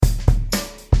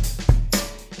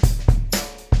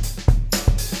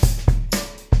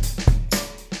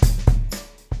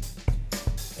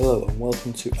Hello and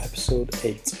welcome to episode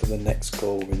 8 of the Next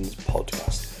Goal Wins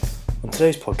podcast. On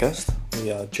today's podcast,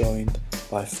 we are joined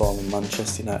by former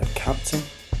Manchester United captain,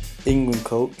 England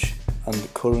coach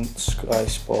and current Sky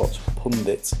Sports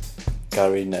pundit,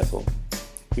 Gary Neville.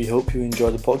 We hope you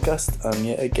enjoy the podcast and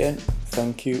yet again,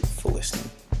 thank you for listening.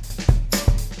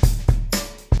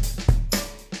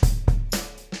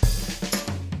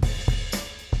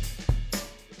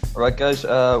 Alright guys,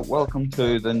 welcome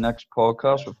to the next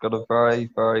podcast. We've got a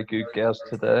very, very good guest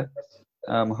today.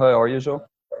 How are you, Joe?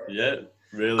 Yeah,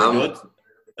 really good.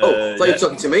 I thought you were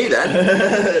talking to me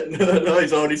then. no,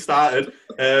 he's already started.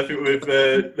 I think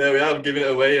there we are, I'm giving it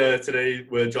away. Today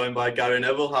we're joined by Gary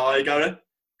Neville. How are you, Gary?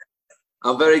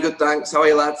 I'm very good, thanks. How are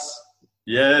you, lads?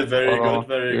 Yeah, very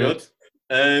good.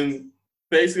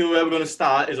 Basically, where we're going to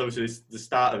start is obviously the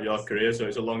start of your career, so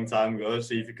it's a long time ago.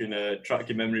 See if you can track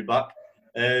your memory back.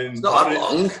 It's not that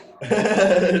long.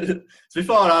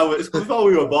 It's before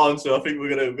we were born, so I think we're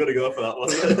gonna go for that one.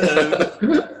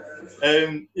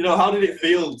 How did it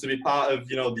feel to be part of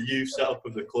the youth setup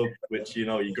of the club, which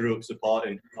you grew up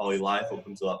supporting all your life up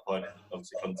until that point, and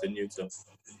obviously continued to?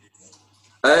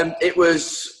 It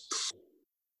was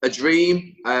a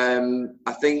dream.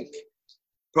 I think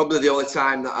probably the only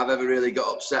time that I've ever really got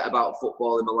upset about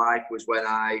football in my life was when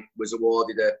I was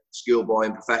awarded a schoolboy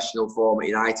and professional form at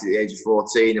United at the age of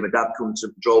 14, and my dad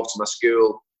drove to my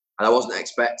school, and I wasn't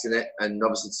expecting it. And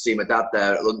obviously to see my dad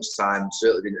there at lunchtime,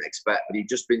 certainly didn't expect. But he'd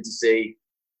just been to see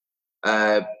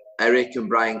Eric and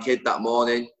Brian Kidd that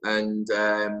morning, and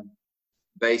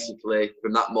basically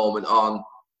from that moment on,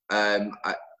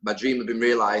 my dream had been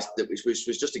realised, that which was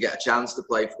just to get a chance to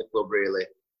play for the club. Really.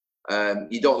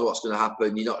 You don't know what's going to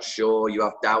happen. You're not sure. You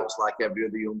have doubts, like every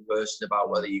other young person, about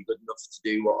whether you're good enough to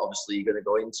do what obviously you're going to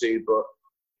go into. But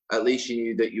at least you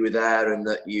knew that you were there and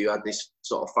that you had this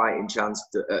sort of fighting chance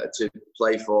to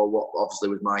play for what obviously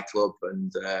was my club.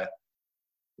 And I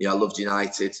loved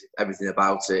United, everything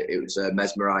about it. It was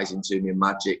mesmerising to me and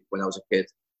magic when I was a kid.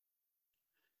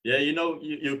 Yeah,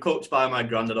 you're coached by my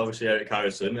granddad, obviously Eric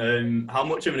Harrison. How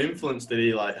much of an influence did he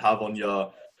have on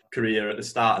your career at the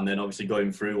start, and then obviously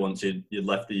going through once you'd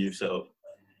left the youth setup?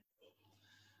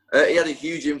 He had a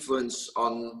huge influence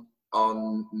on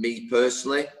me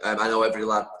personally. I know every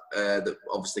lad that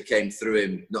obviously came through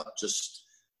him, not just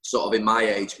sort of in my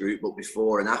age group, but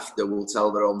before and after, will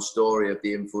tell their own story of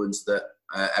the influence that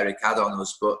Eric had on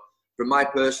us. But from my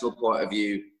personal point of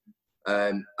view,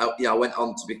 I went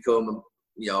on to become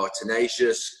a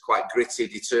tenacious, quite gritty,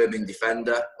 determined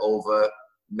defender over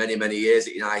many, many years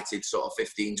at United, sort of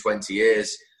 15, 20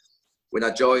 years. When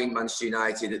I joined Manchester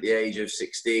United at the age of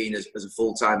 16 as a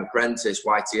full-time apprentice,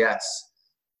 YTS,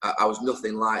 I was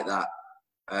nothing like that.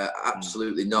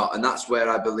 Absolutely not. And that's where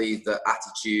I believe that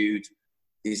attitude,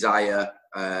 desire,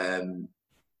 the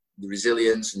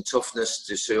resilience and toughness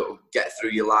to sort of get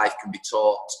through your life can be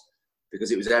taught,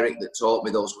 because it was Eric that taught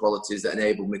me those qualities that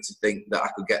enabled me to think that I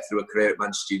could get through a career at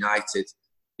Manchester United.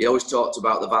 He always talked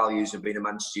about the values of being a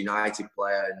Manchester United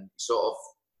player, and sort of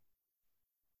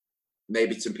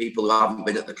maybe to people who haven't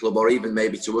been at the club, or even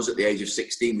maybe to us at the age of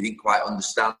 16, we didn't quite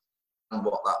understand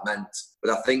what that meant.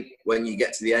 But I think when you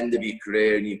get to the end of your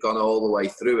career and you've gone all the way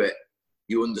through it,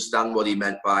 you understand what he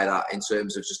meant by that, in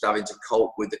terms of just having to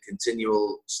cope with the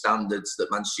continual standards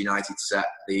that Manchester United set,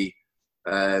 the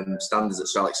standards that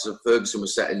Sir Alex Ferguson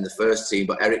was setting in the first team,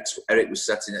 but Eric was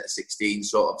setting at 16,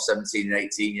 sort of 17 and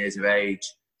 18 years of age.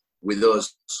 With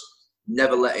us,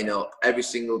 never letting up. Every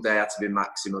single day had to be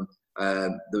maximum.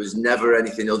 There was never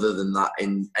anything other than that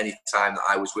in any time that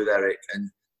I was with Eric. And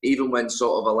even when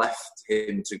sort of I left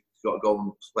him to go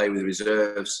and play with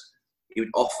reserves, he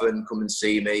would often come and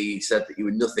see me. He said that you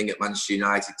were nothing at Manchester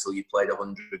United till you played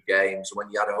 100 games. And when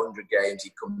you had 100 games,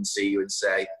 he'd come and see you and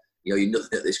say, you're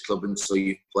nothing at this club until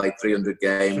you've played 300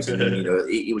 games. And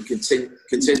he would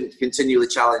continually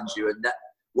challenge you. And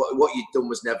what you'd done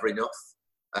was never enough.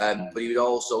 But he would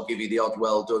also give you the odd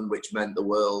well done, which meant the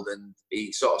world. And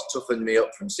he sort of toughened me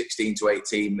up from 16 to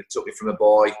 18. It took me from a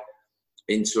boy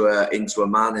into a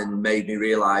man, and made me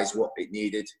realise what it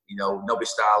needed. Nobby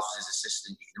Stiles was his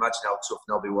assistant. You can imagine how tough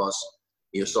Nobby was.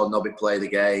 You saw Nobby play the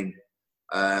game,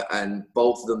 and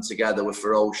both of them together were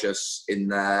ferocious in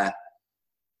their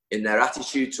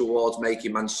attitude towards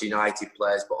making Manchester United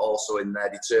players, but also in their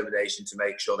determination to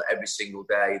make sure that every single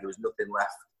day there was nothing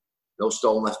left. No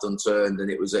stone left unturned, and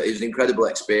it was an incredible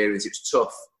experience. It was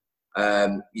tough.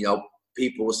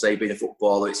 People will say being a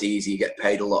footballer, it's easy, you get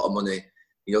paid a lot of money.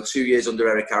 2 years under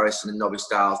Eric Harrison and Nobby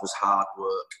Stiles was hard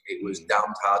work. It was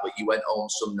damned hard, but you went home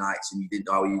some nights and you didn't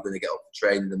know how you were going to get up for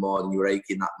training in the morning. You were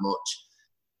aching that much.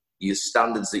 your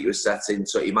standards that you were setting.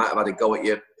 So he might have had a go at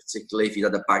you, particularly if you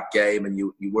had a bad game and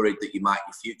you worried that your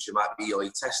future might be, or he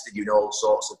tested you in all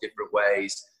sorts of different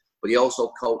ways. But he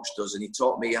also coached us, and he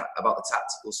taught me about the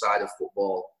tactical side of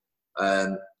football,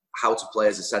 how to play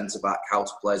as a centre-back, how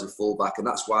to play as a full-back. And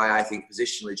that's why I think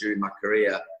positionally during my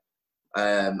career,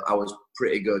 I was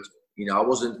pretty good. You know, I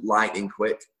wasn't lightning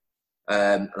quick,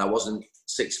 and I wasn't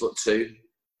 6'2",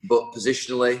 but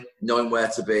positionally, knowing where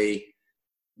to be,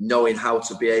 knowing how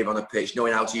to behave on a pitch,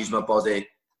 knowing how to use my body,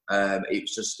 it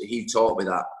was just, he taught me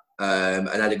that. And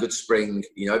I had a good spring.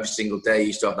 You know, every single day I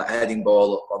used to have that heading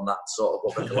ball up on that sort of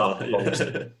what they call post.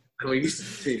 And we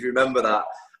used to, if you remember that,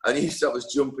 and he used to have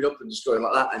us jumping up and just going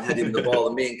like that and heading the ball.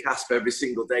 And me and Casper every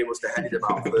single day must have headed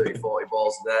about 30, 40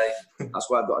 balls a day. That's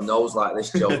why I've got a nose like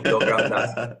this, Joe. Your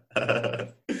granddad.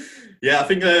 Yeah, I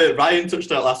think Ryan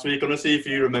touched on it last week. I want to see if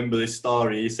you remember this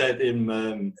story. He said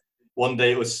one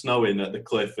day it was snowing at the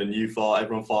cliff, and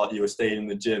everyone thought you were staying in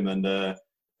the gym, and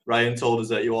Ryan told us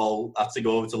that you all had to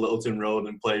go over to Littleton Road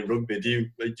and play rugby. Do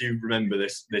you remember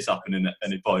this happening at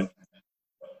any point?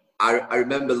 I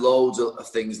remember loads of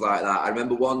things like that. I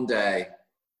remember one day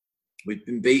we'd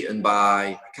been beaten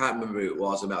by, I can't remember who it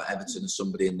was, about Everton or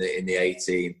somebody in the A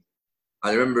team.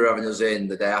 I remember having us in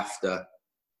the day after,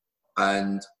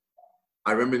 and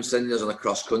I remember him sending us on a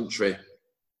cross country.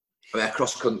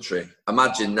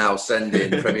 Imagine now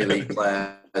sending Premier League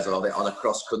players on a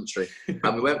cross country.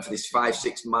 And we went for this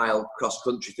 5-6 mile cross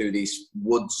country through these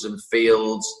woods and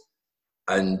fields.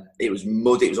 And it was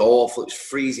mud, it was awful, it was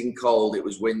freezing cold, it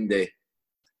was windy.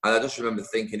 And I just remember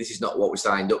thinking, this is not what we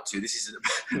signed up to. This isn't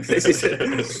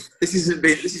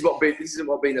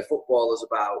what being a footballer's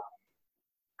about.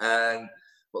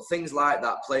 But things like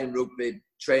that, playing rugby,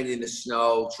 training in the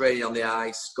snow, training on the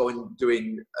ice,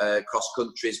 doing cross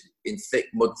countries in thick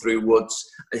mud through woods,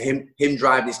 and him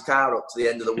driving his car up to the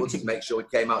end of the woods to make sure we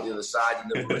came out the other side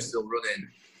and that we were still running.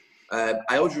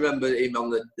 I always remember him on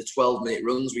the 12-minute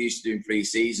runs we used to do in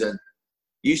pre-season.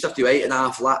 You used to have to do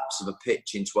 8.5 laps of a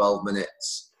pitch in 12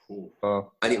 minutes.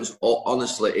 And it was,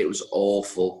 honestly, it was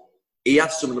awful. He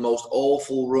had some of the most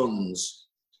awful runs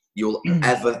you'll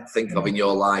ever think of in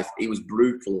your life. He was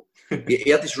brutal. He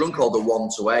had this run called the 1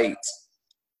 to 8.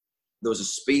 There was a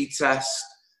speed test.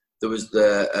 There was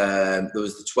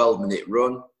the 12-minute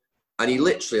run. And he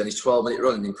literally, on his 12-minute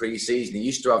run in pre-season, he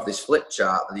used to have this flip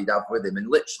chart that he'd have with him, and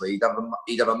literally he'd have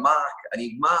a mark, and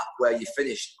he'd mark where you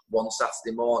finished one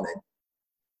Saturday morning.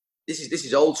 This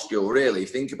is old school, really.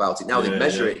 Think about it. Now they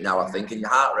measure it now, I think, in your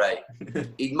heart rate.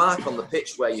 He'd mark on the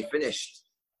pitch where you finished.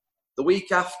 The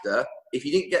week after, if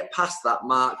you didn't get past that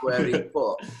mark where he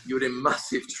put, you were in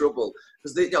massive trouble.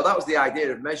 Because that was the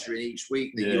idea of measuring each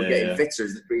week, that you were getting fitter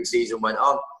as the pre-season went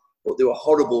on. But they were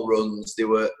horrible runs. They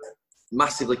were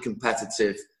massively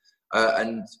competitive.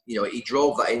 And, you know, he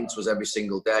drove that into us every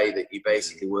single day, that you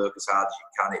basically work as hard as you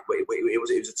can. It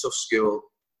was a tough school.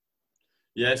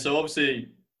 Yeah, so obviously,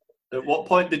 at what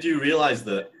point did you realise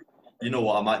that, you know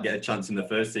what, I might get a chance in the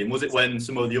first team? Was it when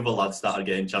some of the other lads started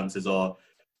getting chances, or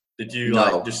did you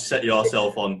just set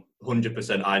yourself on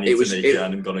 100%, I need to make it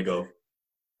and I'm going to go?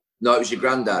 No, it was your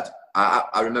granddad.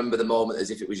 I remember the moment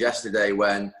as if it was yesterday,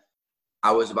 when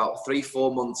I was about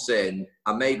 3-4 months in.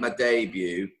 I made my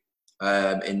debut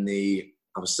I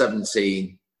was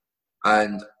 17,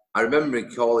 and I remember him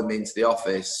calling me into the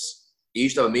office. He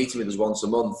used to have a meeting with us once a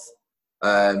month,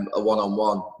 a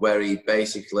one-on-one, where he'd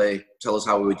basically tell us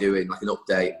how we were doing, like an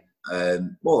update,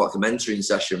 more like a mentoring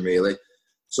session, really.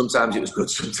 Sometimes it was good,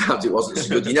 sometimes it wasn't so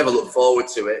good. You never looked forward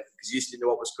to it because you just didn't know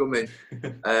what was coming.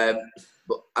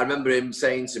 But I remember him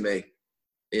saying to me,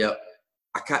 you know,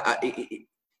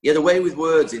 he had a way with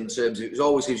words in terms of, it was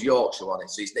always his Yorkshire on it,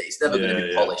 so it's never going to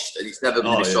be polished, and it's never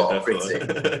going to be sort of pretty.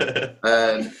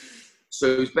 So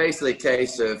it was basically a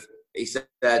case of, he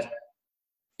said,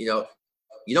 you know,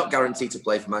 you're not guaranteed to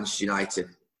play for Manchester United.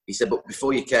 He said, but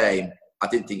before you came, I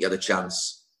didn't think you had a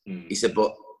chance. He said,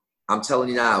 but I'm telling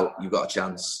you now, you've got a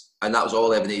chance. And that was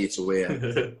all I ever needed to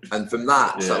hear. And from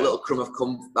that, that little crumb of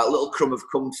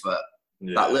comfort,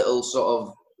 that little sort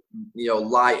of, you know,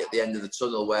 light at the end of the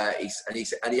tunnel, where he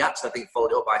actually, I think,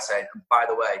 followed it up by saying, and by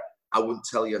the way, I wouldn't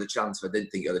tell you had a chance if I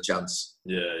didn't think you had a chance.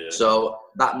 So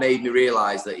that made me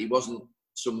realise that he wasn't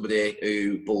somebody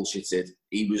who bullshitted.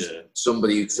 He was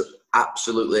somebody who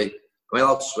absolutely, am I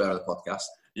allowed to swear on the podcast?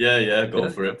 Yeah, go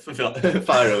for it.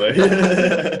 Fire away.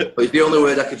 But it's the only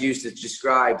word I could use to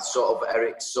describe sort of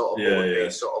Eric's sort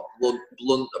of sort of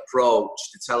blunt approach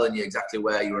to telling you exactly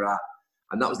where you were at.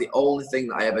 And that was the only thing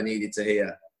that I ever needed to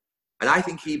hear. And I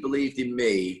think he believed in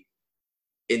me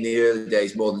in the early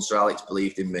days more than Sir Alex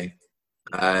believed in me.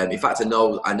 In fact, I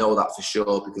know that for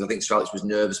sure because I think Sir Alex was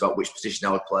nervous about which position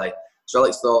I would play. Sir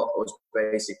Alex thought I was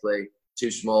basically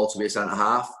too small to be a centre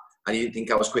half, and he didn't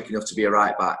think I was quick enough to be a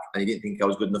right back, and he didn't think I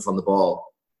was good enough on the ball.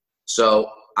 So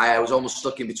I was almost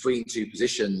stuck in between two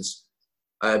positions,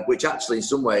 which actually, in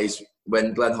some ways,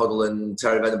 when Glenn Hoddle and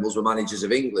Terry Venables were managers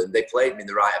of England, they played me in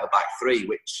the right of a back three,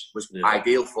 which was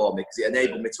ideal for me because it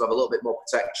enabled me to have a little bit more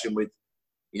protection with,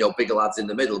 bigger lads in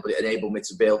the middle, but it enabled me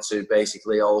to be able to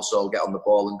basically also get on the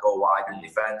ball and go wide in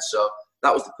defence. So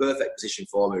that was the perfect position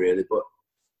for me, really. But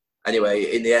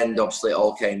anyway, in the end, obviously, it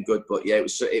all came good. But yeah, it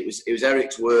was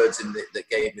Eric's words that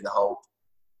gave me the hope.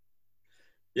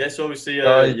 Yes, obviously,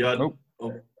 Gary, you had. nope.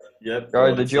 Oh, yeah.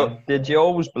 Gary, did you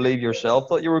always believe yourself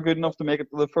that you were good enough to make it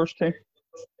to the first team?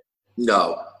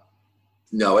 No,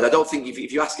 and I don't think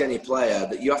if you ask any player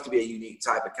that you have to be a unique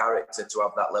type of character to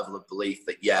have that level of belief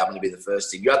that, I'm going to be in the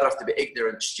first team. You either have to be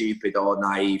ignorant, stupid or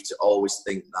naive to always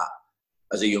think that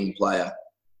as a young player.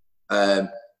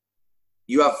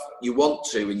 You want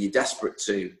to and you're desperate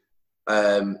to.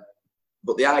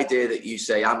 But the idea that you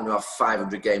say, I'm going to have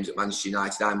 500 games at Manchester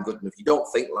United, I'm good enough, you don't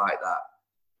think like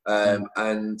that.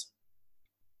 And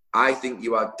I think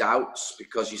you have doubts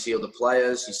because you see other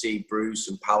players, you see Bruce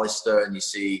and Pallister and you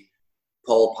see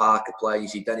Paul Parker playing, you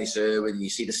see Dennis Irwin, and you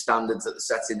see the standards that they're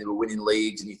setting, they were winning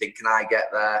leagues, and you think, can I get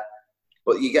there?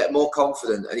 But you get more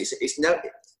confident, and it's no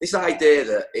this idea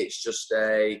that it's just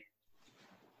a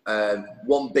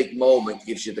one big moment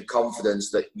gives you the confidence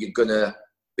that you're gonna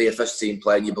be a first team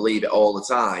player and you believe it all the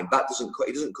time.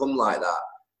 It doesn't come like that.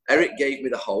 Eric gave me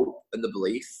the hope and the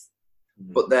belief,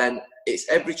 but then it's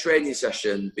every training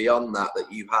session beyond that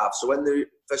you have. So when the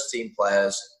first team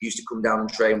players used to come down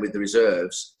and train with the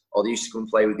reserves, or they used to come and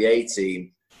play with the A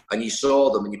team, and you saw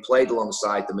them and you played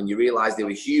alongside them and you realised they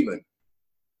were human.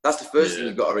 That's the first thing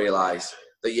you've got to realise,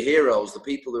 that your heroes, the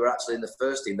people who are actually in the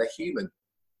first team, they're human.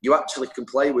 You actually can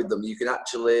play with them. You can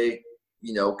actually,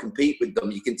 compete with them.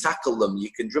 You can tackle them.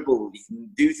 You can dribble. You can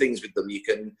do things with them. You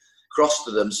can cross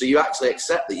to them. So you actually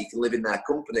accept that you can live in their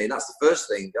company. And that's the first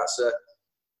thing. That's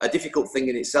a difficult thing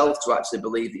in itself to actually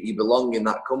believe that you belong in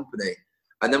that company.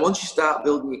 And then once you start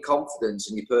building your confidence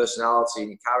and your personality and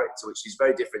your character, which is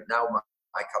very different now, my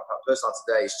personality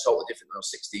today is totally different when I was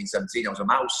 16, 17. I was a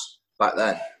mouse back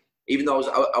then. Even though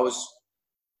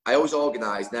I always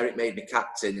organised, and Eric made me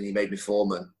captain and he made me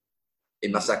foreman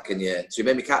in my second year. So he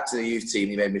made me captain of the youth team,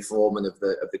 he made me foreman of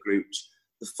the groups.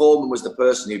 The foreman was the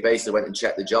person who basically went and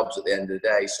checked the jobs at the end of the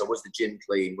day. So was the gym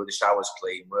clean? Were the showers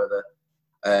clean?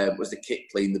 Was the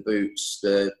kit clean? The boots?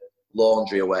 The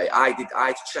laundry away? I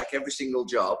had to check every single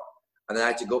job, and then I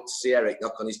had to go up to see Eric,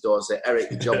 knock on his door and say, Eric,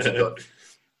 the jobs are done.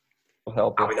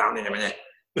 I'll be down in a minute.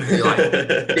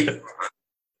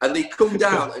 And they come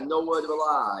down, and no word of a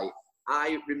lie,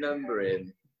 I remember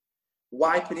him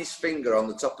wiping his finger on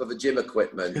the top of a gym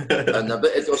equipment and a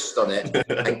bit of dust on it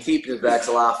and keeping us there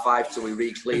till 5:30 till we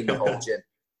re-cleaned the whole gym.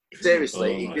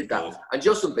 Seriously, he did that. And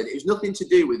just something, it was nothing to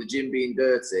do with the gym being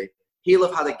dirty. He'll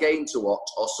have had a game to watch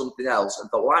or something else and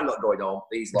thought, well, I'm not going home.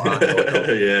 These lot aren't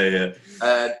going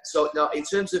home. So, no, in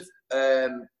terms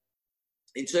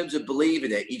of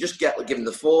believing it, you just get given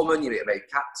the foreman, you get made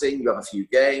captain, you have a few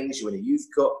games, you win a youth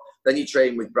cup, then you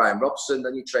train with Brian Robson,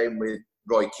 then you train with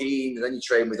Roy Keane, and then you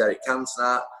train with Eric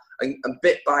Cantona, and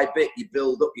bit by bit you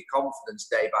build up your confidence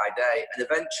day by day, and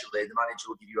eventually the manager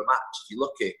will give you a match if you're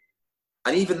lucky.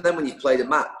 And even then when you've played a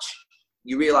match,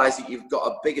 you realise that you've got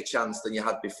a bigger chance than you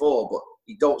had before, but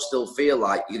you don't still feel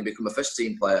like you're going to become a first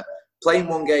team player. Playing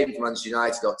one game for Manchester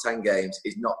United or 10 games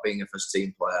is not being a first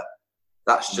team player.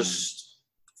 That's just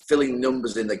filling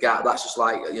numbers in the gap. That's just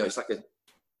like,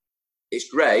 it's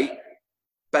great,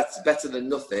 better than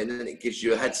nothing, and it gives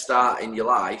you a head start in your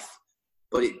life,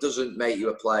 but it doesn't make you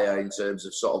a player in terms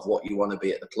of sort of what you want to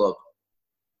be at the club.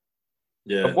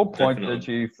 Yeah. At what point did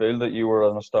you feel that you were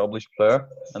an established player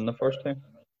in the first team?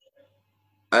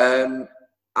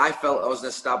 I felt I was an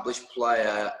established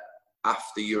player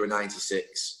after Euro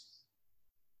 96.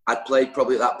 I'd played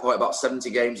probably at that point about 70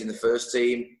 games in the first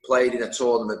team, played in a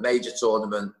tournament, major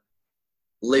tournament,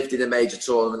 lived in a major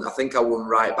tournament. I think I won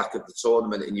right back at the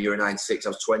tournament in Euro 96. I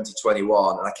was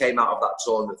 2021, and I came out of that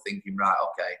tournament thinking, right,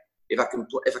 okay, if I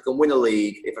can win a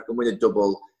league, if I can win a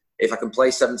double, if I can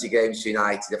play 70 games for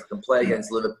United, if I can play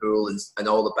against Liverpool and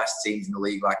all the best teams in the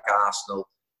league like Arsenal,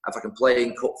 if I can play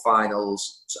in cup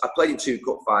finals. I played in 2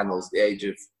 cup finals at the age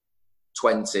of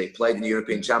 20, played in the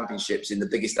European Championships in the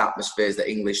biggest atmospheres that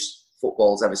English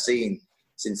football's ever seen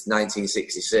since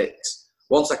 1966.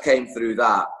 Once I came through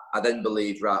that, I then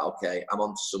believed, right, okay, I'm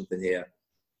onto something here.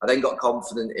 I then got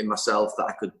confident in myself that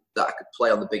I could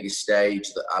play on the biggest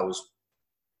stage, that I was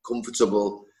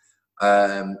comfortable.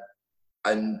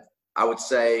 And I would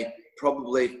say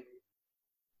probably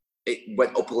it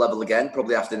went up a level again,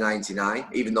 probably after 99,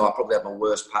 even though I probably had my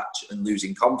worst patch and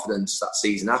losing confidence that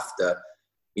season after.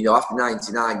 You know, after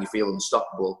 99, you feel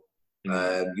unstoppable.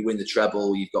 You win the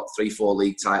treble, you've got 3-4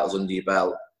 league titles under your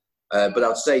belt. But I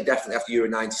would say definitely after Euro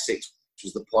 96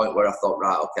 was the point where I thought,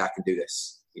 right, okay, I can do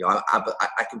this. You know, I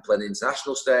can play on an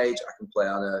international stage. I can play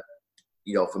on a,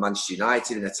 you know, for Manchester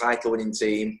United in a title-winning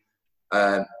team.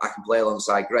 I can play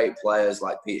alongside great players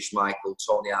like Peter Schmeichel,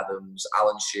 Tony Adams,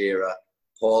 Alan Shearer,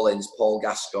 Paul Ince, Paul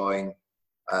Gascoigne,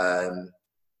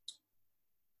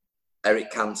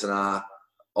 Eric Cantona,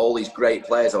 all these great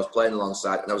players I was playing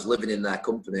alongside, and I was living in their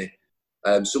company.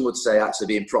 Some would say actually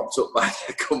being propped up by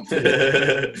their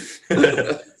company.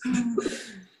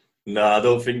 No, I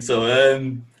don't think so.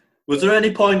 Was there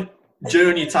any point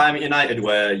during your time at United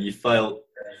where you felt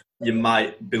you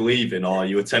might be leaving, or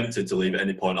you were tempted to leave at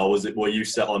any point, or were you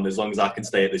set on, as long as I can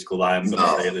stay at this club, I am going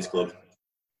to stay at this club?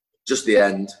 Just the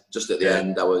end. Just at the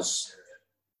end, I was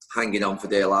hanging on for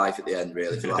dear life at the end,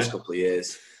 really, for the last couple of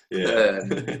years. Yeah.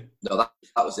 No, that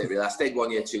was it, really. I stayed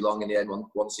 1 year too long in the end,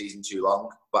 one season too long.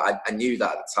 But I knew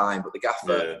that at the time. But the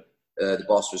gaffer, the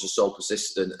boss, was just so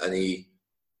persistent, and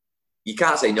you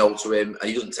can't say no to him, and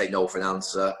he doesn't take no for an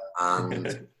answer.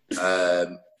 And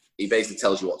he basically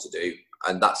tells you what to do.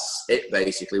 And that's it,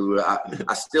 basically.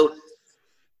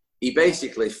 He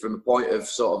basically, from a point of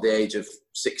sort of the age of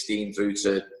 16 through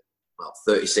to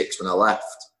 36 when I left,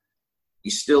 you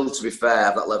still, to be fair,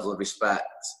 have that level of respect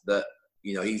that,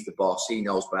 you know, he's the boss, he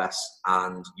knows best,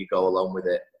 and you go along with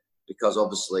it, because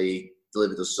obviously he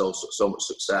delivered us so much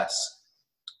success.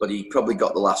 But he probably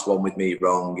got the last one with me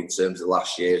wrong in terms of the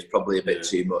last year. It's probably a bit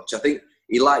too much. I think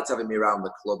he liked having me around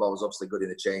the club. I was obviously good in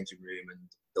the changing room, and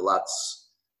the lads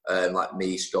like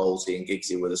me, Scholesy and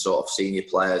Giggsy were the sort of senior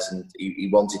players, and he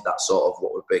wanted that sort of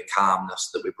what would be calmness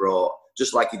that we brought,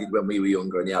 just like he did when we were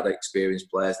younger, and he had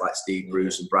experienced players like Steve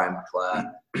Bruce and Brian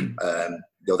McClare.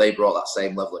 You know, they brought that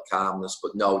same level of calmness.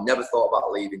 But no, never thought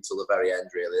about leaving till the very end,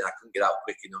 really. I couldn't get out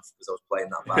quick enough because I was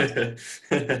playing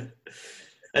that bad.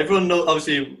 Everyone knows,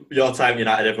 obviously, your time at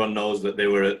United, everyone knows that they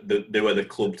were the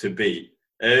club to beat.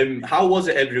 How was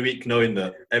it every week knowing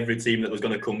that every team that was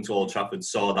going to come to Old Trafford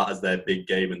saw that as their big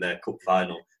game and their cup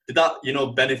final? Did that, you know,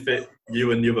 benefit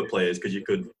you and the other players because you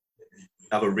could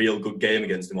have a real good game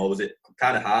against them, or was it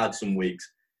kind of hard some weeks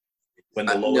when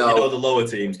the lower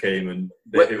teams came and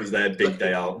it was their big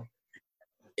day out?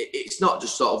 It's not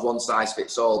just sort of one size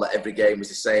fits all, that every game was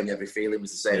the same, every feeling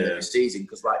was the same every season.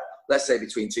 Because, like, let's say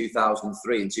between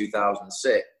 2003 and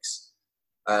 2006.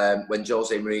 When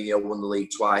Jose Mourinho won the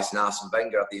league twice and Arsene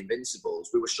Wenger had the Invincibles,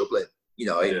 we were struggling. You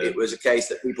know, it was a case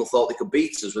that people thought they could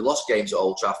beat us. We lost games at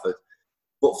Old Trafford.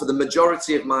 But for the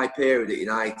majority of my period at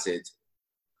United,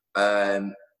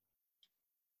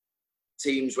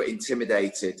 teams were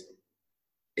intimidated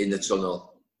in the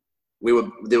tunnel.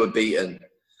 They were beaten.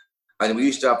 And we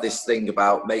used to have this thing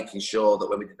about making sure that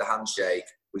when we did the handshake,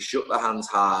 we shook their hands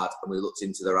hard and we looked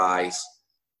into their eyes.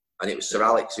 And it was Sir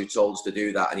Alex who told us to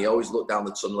do that. And he always looked down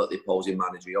the tunnel at the opposing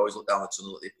manager. He always looked down the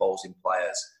tunnel at the opposing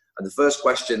players. And the first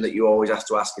question that you always had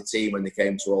to ask a team when they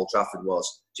came to Old Trafford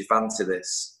was, do you fancy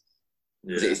this?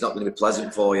 Because it's not going to be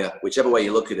pleasant for you. Whichever way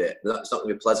you look at it, it's not going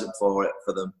to be pleasant for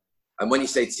them. And when you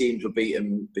say teams were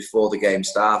beaten before the game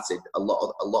started, a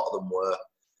lot of them were.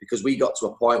 Because we got to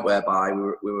a point whereby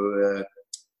we were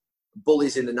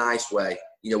bullies in a nice way.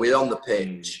 You know, we're on the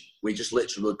pitch. We just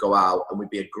literally would go out and we'd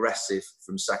be aggressive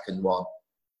from second one.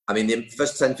 I mean, the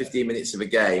first 10, 15 minutes of a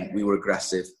game, we were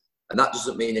aggressive. And that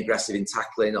doesn't mean aggressive in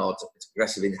tackling or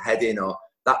aggressive in heading. Or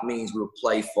that means we would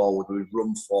play forward, we would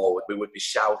run forward, we would be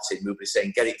shouting, we would be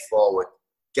saying, get it forward,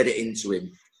 get it into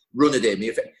him, run at him.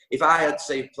 If I had,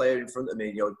 say, a player in front of me,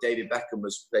 you know, David Beckham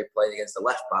was playing against the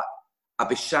left back, I'd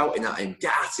be shouting at him,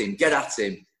 get at him, get at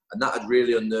him. And that had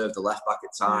really unnerved the left back at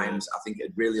times. I think it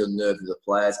had really unnerved the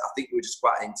players. I think we were just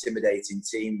quite an intimidating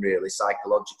team, really,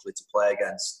 psychologically, to play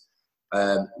against.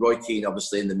 Roy Keane,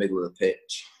 obviously, in the middle of the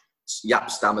pitch. Jaap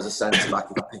Stam as a centre-back,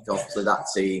 if I pick off to that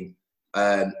team.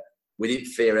 We didn't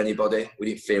fear anybody. We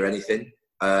didn't fear anything.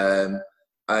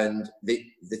 And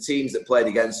the teams that played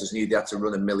against us knew they had to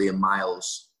run a million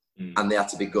miles and they had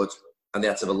to be good and they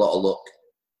had to have a lot of luck.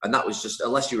 And that was just,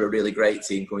 unless you were a really great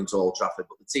team coming to Old Trafford,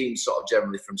 but the teams sort of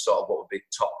generally from sort of what would be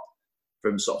top,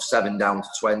 from sort of 7 down to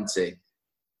 20,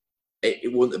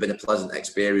 it wouldn't have been a pleasant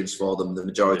experience for them the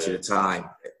majority of the time.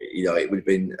 You know, it would have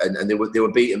been, and they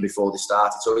were beaten before they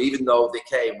started. So even though they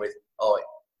came with,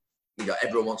 you know,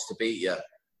 everyone wants to beat you,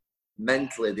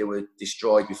 mentally they were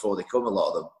destroyed before they come, a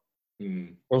lot of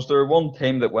them. Was there one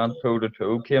team that went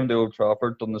toe-to-toe, came to Old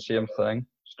Trafford, done the same thing?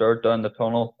 stared down the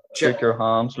tunnel, shook your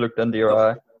hands, looked into your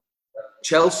eye?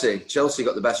 Chelsea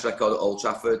got the best record at Old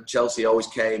Trafford. Chelsea always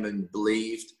came and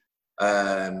believed.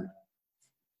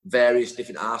 Various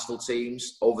different Arsenal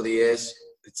teams over the years,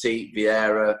 Petit,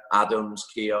 Vieira, Adams,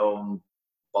 Keown,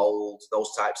 Bold,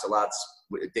 those types of lads,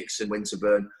 Dixon,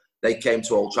 Winterburn, they came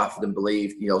to Old Trafford and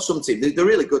believed, some teams, they're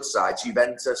really good sides.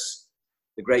 Juventus,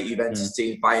 the great Juventus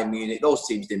teams, Bayern Munich, those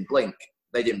teams didn't blink.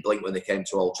 They didn't blink when they came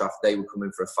to Old Trafford. They would come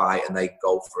in for a fight and they'd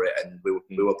go for it, and we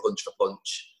were punch for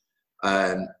punch.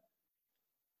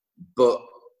 But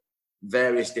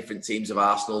various different teams of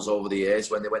Arsenal's over the years,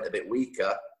 when they went a bit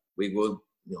weaker, we would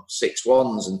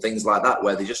 6-1s and things like that,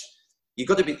 where you've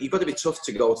got to be tough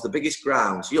to go to the biggest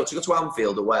grounds. To go to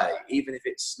Anfield away, even if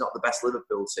it's not the best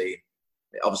Liverpool team,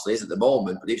 it obviously is at the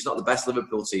moment, but if it's not the best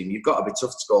Liverpool team, you've got to be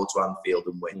tough to go to Anfield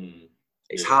and win.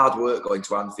 It's hard work going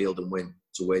to Anfield and win.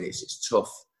 It's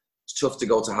tough. It's tough to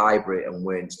go to Highbury and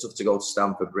win. It's tough to go to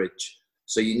Stamford Bridge.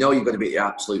 So you've got to be at your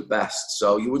absolute best.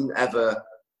 So you wouldn't ever...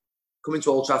 Coming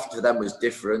to Old Trafford for them was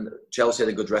different. Chelsea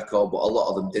had a good record, but a lot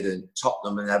of them didn't.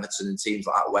 Tottenham and Everton and teams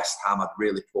like that, West Ham, had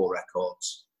really poor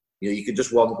records. You could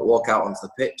just walk out onto the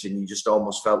pitch and you just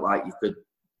almost felt like you could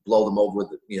blow them over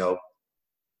with,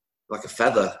 like a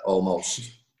feather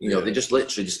almost. They just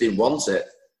literally just didn't want it.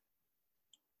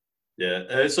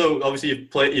 Yeah. So obviously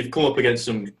you've come up against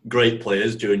some great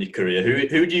players during your career.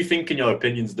 Who do you think, in your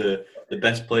opinion, is the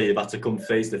best player you've had to come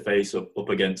face to face up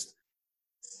against?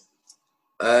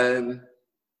 I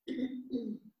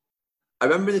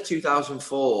remember the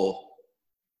 2004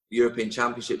 European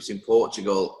Championships in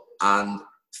Portugal, and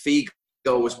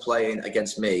Figo was playing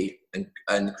against me,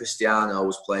 and Cristiano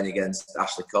was playing against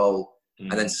Ashley Cole,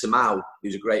 and then Simão,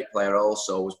 who's a great player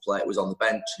also, was on the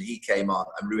bench, and he came on,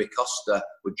 and Rui Costa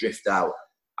would drift out.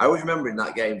 I always remember in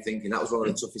that game thinking that was one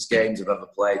of the toughest games I've ever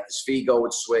played, because Figo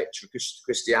would switch,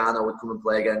 Cristiano would come and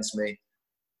play against me.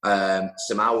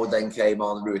 Simão then came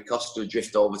on, Rui Costa would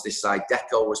drift over to this side,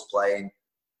 Deco was playing,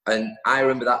 and I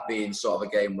remember that being sort of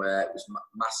a game where it was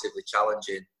massively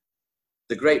challenging.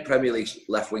 The great Premier League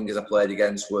left wingers I played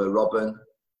against were Robben,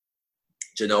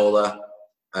 Ginola,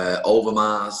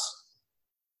 Overmars,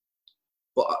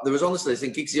 but there was honestly, I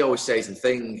think Giggsy always says the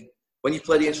thing, when you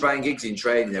played against Ryan Giggs in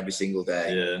training every single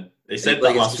day. Yeah, he said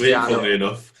that last week, funnily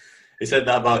enough. He said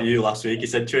that about you last week. He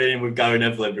said training with Gary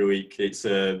Neville every week, it's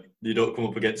you don't come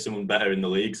up against someone better in the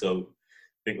league. So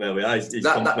I think there we are. He's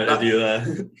complimented you there.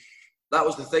 That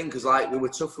was the thing, because we were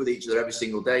tough with each other every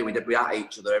single day. We at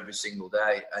each other every single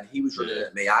day, and he was running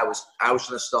at me. I was trying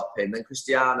to stop him. Then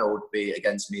Cristiano would be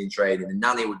against me in training, and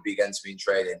Nani would be against me in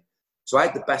training. So I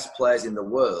had the best players in the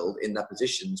world in their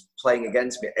positions playing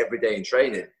against me every day in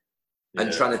training,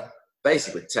 and trying to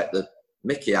basically take the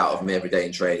Mickey out of me every day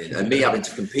in training, and me having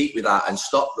to compete with that and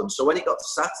stop them. So when it got to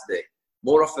Saturday,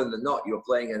 more often than not, you were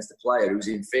playing against a player who's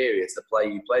inferior to the player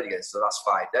you played against for the last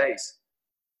 5 days.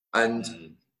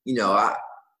 And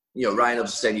Ryan obviously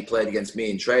saying he played against me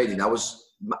in training. I was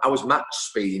match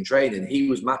speed in training. He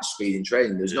was match speed in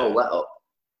training. There was no let up,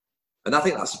 and I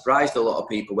think that surprised a lot of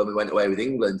people when we went away with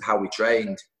England, how we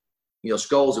trained.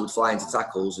 Scholes would fly into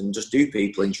tackles and just do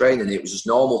people in training. It was just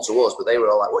normal to us, but they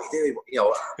were all like, "What are you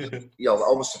doing?"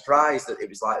 Almost surprised that it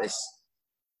was like this,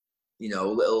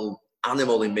 little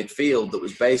animal in midfield that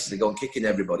was basically going kicking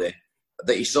everybody.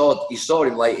 That you saw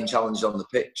him late in challenges on the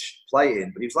pitch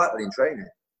playing, but he was like that in training.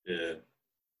 Yeah.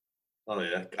 Oh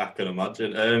yeah, I can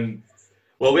imagine.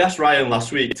 Well, we asked Ryan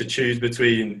last week to choose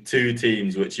between two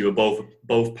teams which you were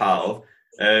both part of.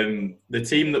 The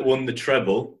team that won the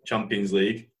treble Champions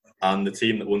League and the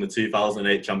team that won the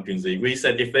 2008 Champions League. We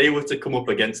said if they were to come up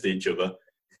against each other,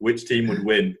 which team would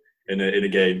win in a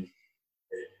game?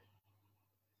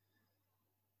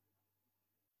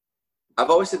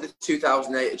 I've always said the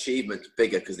 2008 achievement's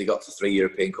bigger because they got to 3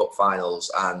 European Cup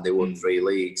finals and they won 3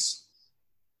 leagues.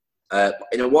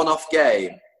 In a one-off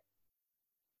game,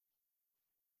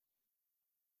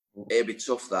 it'd be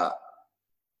tough, that.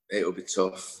 It would be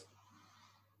tough.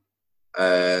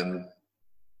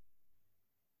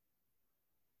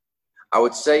 I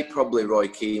would say probably Roy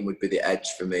Keane would be the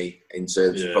edge for me in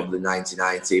terms of probably the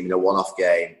 99 team in a one-off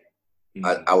game.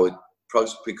 I would,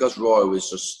 because Roy was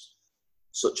just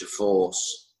such a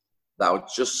force, that I would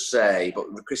just say, but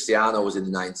Cristiano was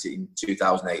in the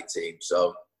 2008 team,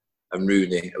 so, and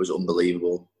Rooney, it was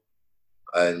unbelievable,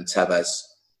 and Tevez.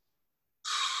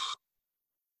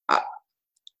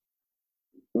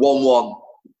 1-1.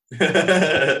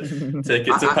 Take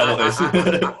it to penalties.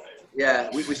 Yeah,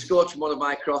 we scored from one of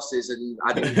my crosses and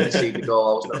I didn't concede the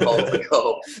goal. I was at home for the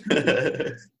goal.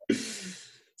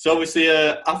 So obviously,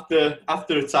 after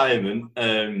retirement,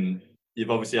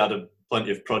 you've obviously had plenty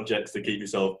of projects to keep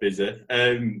yourself busy.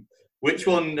 Which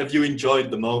one have you enjoyed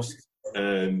the most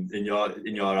in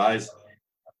your eyes?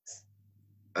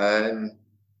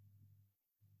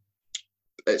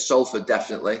 It's Salford,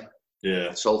 definitely.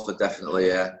 Yeah. Salford, definitely,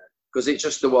 yeah. Because it's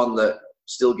just the one that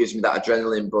still gives me that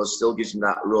adrenaline buzz, still gives me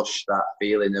that rush, that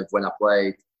feeling of when I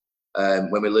played.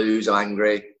 When we lose, I'm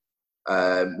angry.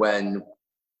 When,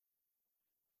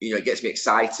 it gets me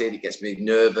excited, it gets me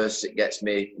nervous, it gets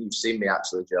me... You've seen me,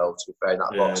 actually, Joe, to be fair, in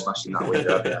that box, smashing that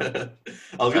window. Yeah.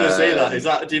 I was going to say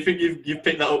that. Do you think you've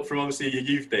picked that up from, obviously, your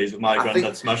youth days with my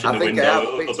granddad smashing the window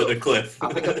up at the cliff?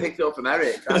 I think I picked it up from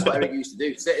Eric. That's what Eric used to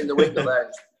do. Sit in the window there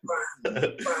and just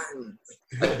bang,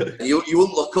 bang. And you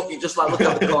wouldn't look up, you just look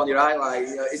out the corner of your eye like,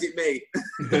 is it me?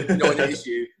 When it is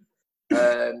you.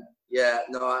 I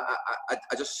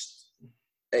just...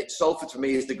 Salford for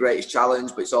me is the greatest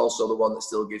challenge, but it's also the one that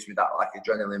still gives me that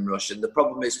adrenaline rush. And the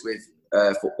problem is with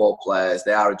football players,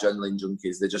 they are adrenaline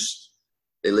junkies.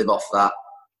 They live off that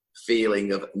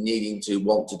feeling of needing to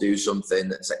want to do something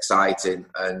that's exciting.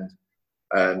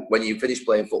 And when you finish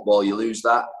playing football, you lose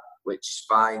that, which is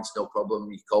fine, it's no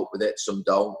problem. You cope with it. Some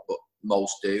don't, but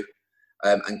most do.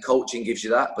 And coaching gives you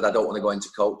that, but I don't want to go into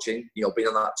coaching. Being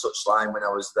on that touchline when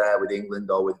I was there with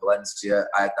England or with Valencia,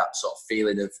 I had that sort of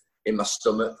feeling in my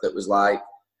stomach that was like,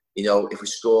 if we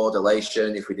scored,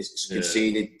 elation; if we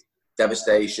conceded,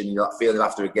 devastation. That feeling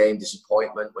after a game,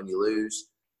 disappointment when you lose.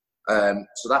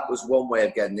 So that was one way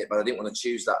of getting it, but I didn't want to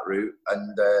choose that route.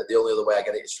 And the only other way I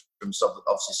get it is from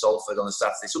obviously Salford on a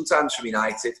Saturday. Sometimes from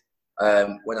United,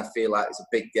 when I feel like it's a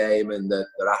big game and they're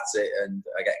at it, and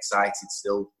I get excited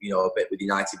still, a bit with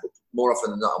United. But more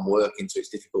often than not, I'm working, so it's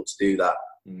difficult to do that.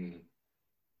 Mm.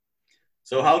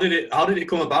 So how did it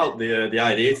come about, the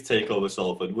idea to take over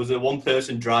Salford? Was there one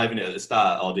person driving it at the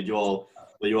start, or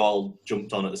were you all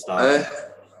jumped on at the start,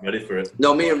 ready for it?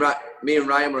 No, me and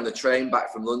Ryan were on the train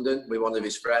back from London with one of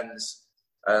his friends.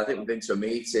 I think we've been to a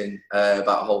meeting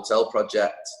about a hotel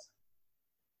project,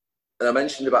 and I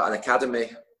mentioned about an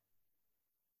academy,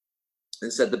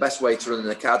 and said the best way to run an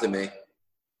academy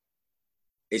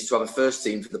is to have a first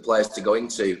team for the players to go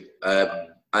into,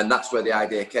 and that's where the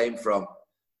idea came from.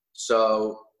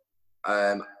 So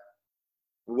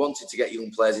we wanted to get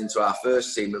young players into our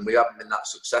first team, and we haven't been that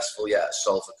successful yet at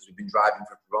Salford because we've been driving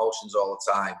for promotions all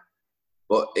the time.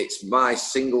 But it's my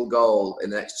single goal in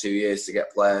the next 2 years to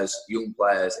get young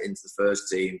players into the first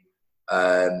team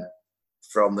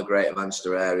from the Greater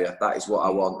Manchester area. That is what I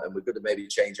want, and we're going to maybe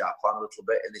change our plan a little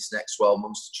bit in this next 12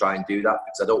 months to try and do that,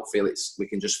 because I don't feel we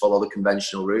can just follow the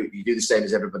conventional route. You do the same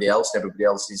as everybody else, and everybody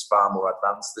else is far more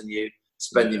advanced than you,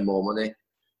 spending more money.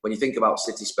 When you think about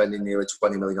City spending nearly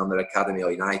 20 million on their academy,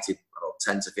 or United,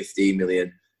 10 to 15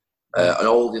 million, and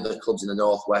all the other clubs in the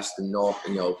northwest and north,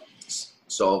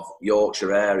 sort of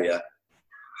Yorkshire area,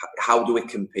 how do we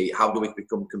compete? How do we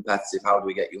become competitive? How do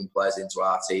we get young players into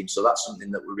our team? So that's something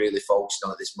that we're really focused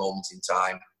on at this moment in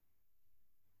time.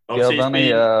 Do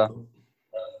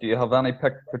you have any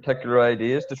particular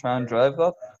ideas to try and drive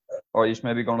that? Or are you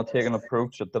maybe going to take an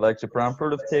approach that the likes of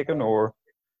Brentford have taken, or?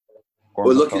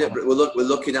 We're looking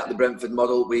at the Brentford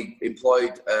model. We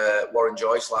employed Warren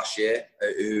Joyce last year,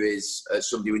 who is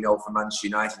somebody we know from Manchester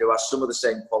United, who has some of the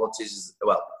same qualities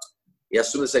he has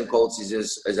some of the same qualities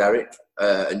as Eric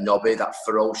and Nobby, that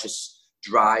ferocious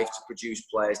drive to produce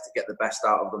players, to get the best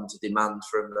out of them, to demand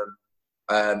from them.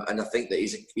 And I think that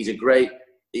he's a great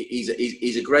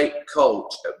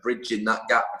coach at bridging that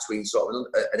gap between sort of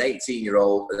an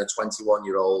 18-year-old and a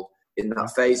 21-year-old. In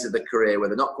that phase of the career where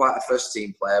they're not quite a first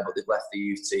team player, but they've left the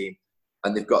youth team,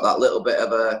 and they've got that little bit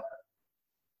of a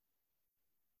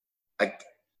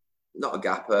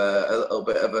little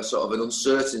bit of a sort of an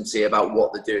uncertainty about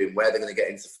what they're doing, where they're going to get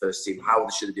into the first team, how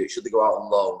should they do it, should they go out on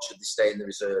loan, should they stay in the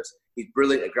reserves. He's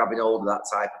brilliant at grabbing hold of that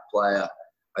type of player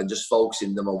and just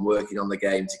focusing them on working on the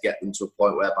game to get them to a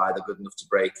point whereby they're good enough to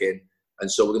break in.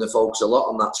 And so we're going to focus a lot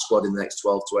on that squad in the next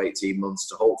 12 to 18 months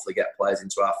to hopefully get players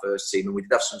into our first team. And we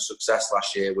did have some success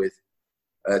last year with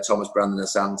Thomas Brandon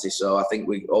Asante. So I think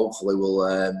we hopefully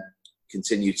will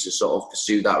continue to sort of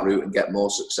pursue that route and get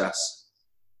more success.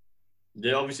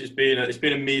 Yeah, obviously it's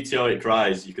been a meteoric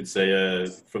rise, you could say,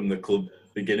 from the club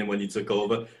beginning when you took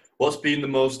over. What's been the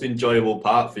most enjoyable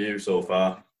part for you so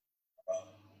far?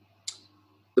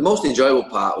 The most enjoyable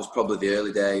part was probably the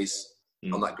early days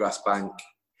on that grass bank.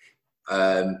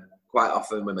 Quite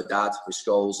often with my dad, with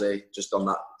Scholesy, just on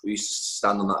that, we used to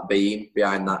stand on that beam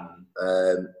behind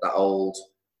that old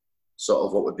sort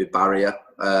of what would be barrier,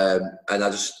 and I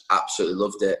just absolutely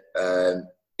loved it.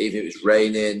 Even if it was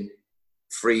raining,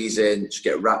 freezing, just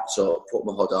get wrapped up, put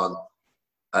my hood on,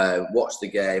 watch the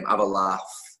game, have a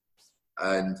laugh,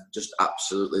 and just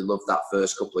absolutely loved that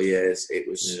first couple of years. It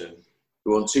was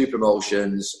we won 2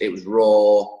 promotions. It was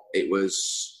raw. It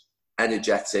was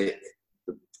energetic.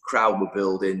 The crowd were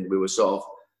building. We were sort of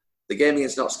the game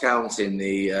against Notts County in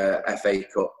the FA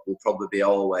Cup will probably be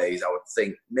always, I would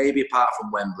think, maybe apart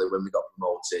from Wembley when we got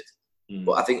promoted.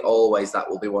 But I think always that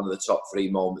will be one of the top 3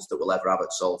 moments that we'll ever have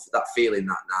at Salford. That feeling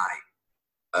that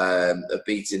night of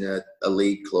beating a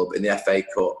league club in the FA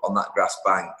Cup on that grass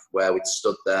bank where we'd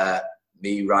stood there,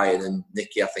 me, Ryan and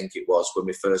Nicky, I think it was, when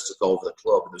we first took over the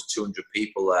club, and there was 200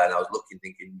 people there, and I was looking,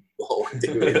 thinking, what are we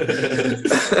doing?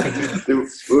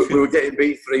 we were getting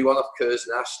beat 3-1 off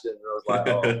Curzon Ashton, and I was like,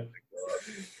 oh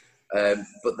my God.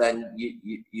 But then,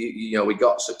 you know, we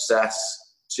got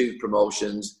success, 2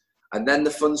 promotions, and then the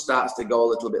fun starts to go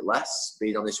a little bit less,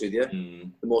 being honest with you.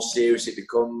 The more serious it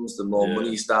becomes, the more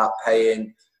money you start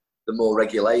paying, the more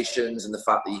regulations, and the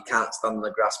fact that you can't stand on the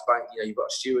grass bank. You know, you've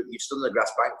got a steward, you've stood on the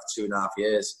grass bank for 2.5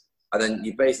 years, and then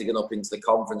you've basically gone up into the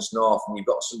Conference North, and you've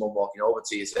got someone walking over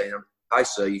to you saying, "Hi,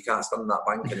 sir, you can't stand on that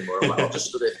bank anymore." I'm like, "I've just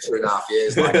stood it for 2.5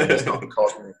 years. Like, it's not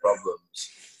causing any problems."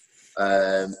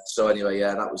 So anyway,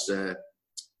 yeah, that was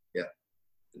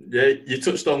Yeah, you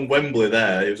touched on Wembley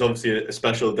there. It was obviously a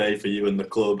special day for you and the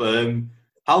club.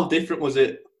 How different was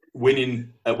it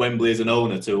winning at Wembley as an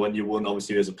owner to when you won,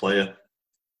 obviously, as a player?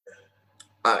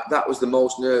 That was the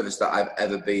most nervous that I've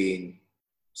ever been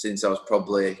since I was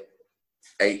probably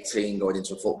 18 going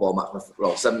into a football match.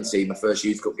 Well, 17, my first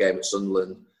youth cup game at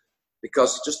Sunderland.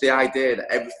 Because just the idea that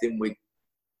everything we'd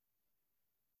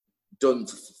done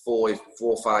for 4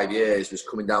 or 5 years was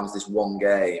coming down to this one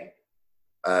game.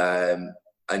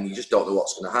 And you just don't know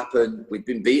what's going to happen. We'd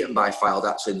been beaten by Fylde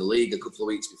actually in the league a couple of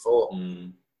weeks before,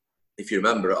 if you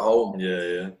remember, at home.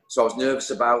 Yeah. So I was nervous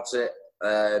about it.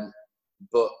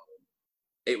 But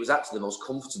it was actually the most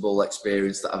comfortable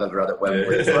experience that I've ever had at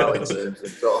Wembley as well, in terms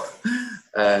of,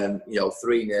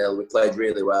 3-0, we played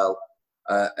really well.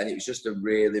 And it was just a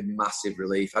really massive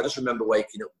relief. I just remember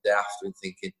waking up the day after and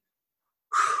thinking,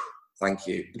 thank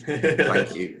you.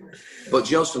 But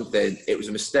do you know something? It was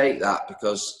a mistake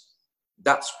because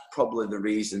that's probably the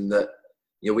reason that,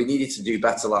 you know, we needed to do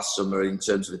better last summer in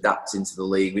terms of adapting to the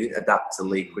league. We didn't adapt to the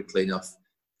league quickly enough.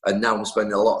 And now I'm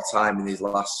spending a lot of time in these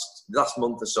last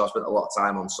month or so. I spent a lot of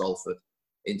time on Salford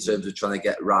in terms of trying to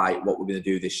get right what we're going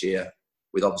to do this year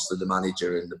with obviously the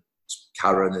manager and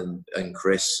Karen and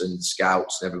Chris and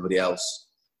scouts and everybody else.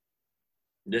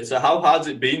 Yeah, so how hard's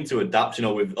it been to adapt, you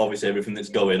know, with obviously everything that's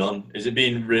going on? Has it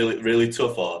been really, really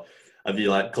tough, or have you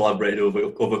collaborated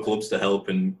with other clubs to help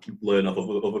and learn off of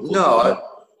other clubs? No,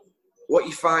 what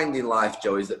you find in life,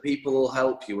 Joe, is that people will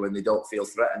help you when they don't feel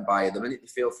threatened by you. The minute they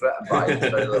feel threatened by you,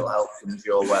 very little help comes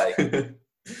your way.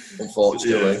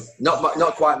 Unfortunately,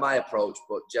 not quite my approach,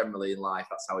 but generally in life,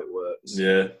 that's how it works.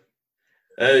 Yeah.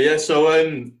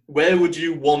 So, where would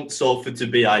you want Salford to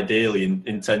be ideally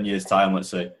in 10 years' time? Let's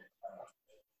say.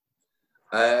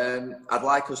 I'd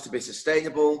like us to be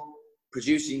sustainable,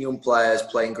 producing young players,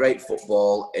 playing great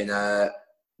football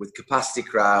with capacity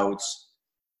crowds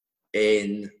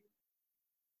in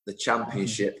the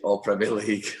Championship or Premier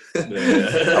League. I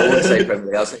wouldn't say Premier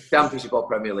League. I'll say Championship or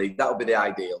Premier League. That would be the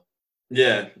ideal.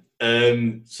 Yeah.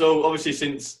 So obviously,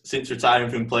 since retiring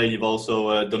from playing, you've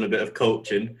also done a bit of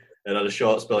coaching and had a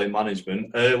short spell in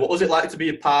management. What was it like to be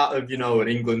a part of, an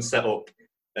England setup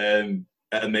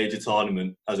at a major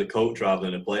tournament as a coach rather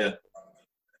than a player?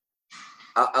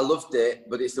 I loved it,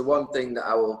 but it's the one thing that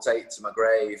I will take to my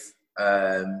grave.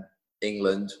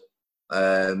 England.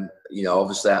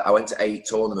 Obviously, I went to 8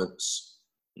 tournaments.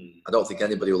 I don't think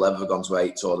anybody will ever have gone to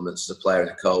 8 tournaments as a player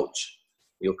and a coach.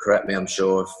 You'll correct me, I'm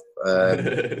sure,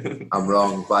 if I'm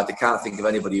wrong, but I can't think of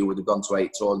anybody who would have gone to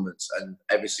 8 tournaments, and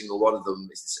every single one of them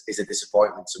is a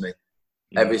disappointment to me.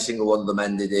 Every single one of them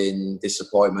ended in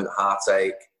disappointment,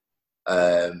 heartache,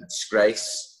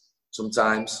 disgrace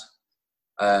sometimes.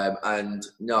 And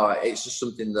no, it's just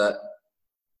something that,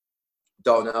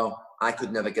 don't know. I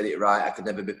could never get it right. I could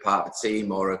never be part of a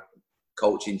team or a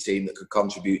coaching team that could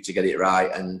contribute to get it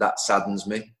right, and that saddens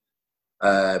me.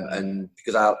 And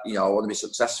because I want to be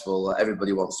successful.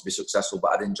 Everybody wants to be successful,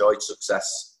 but I've enjoyed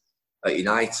success at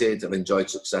United. I've enjoyed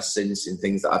success since in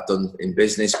things that I've done in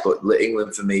business. But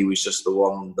England for me was just the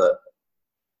one that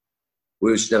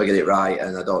we just never get it right,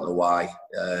 and I don't know why.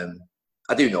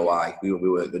 I do know why. We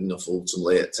weren't good enough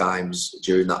ultimately at times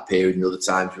during that period, and other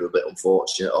times we were a bit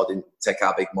unfortunate or didn't take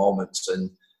our big moments.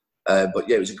 But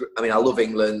yeah, it was. I love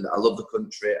England. I love the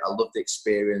country. I love the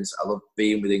experience. I love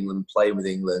being with England, playing with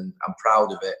England. I'm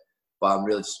proud of it, but I'm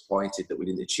really disappointed that we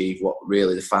didn't achieve what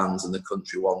really the fans and the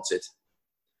country wanted.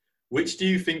 Which do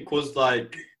you think was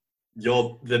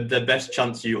the best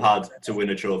chance you had to win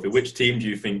a trophy? Which team do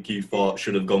you think you thought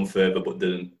should have gone further but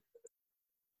didn't?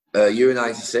 Euro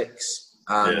 96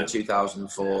 and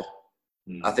 2004.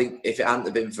 I think if it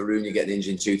hadn't been for Rooney getting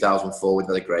injured in 2004, we'd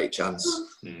had a great chance.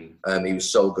 He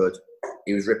was so good.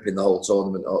 He was ripping the whole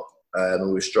tournament up, and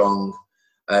we were strong.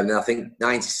 And I think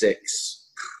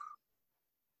 96,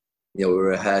 we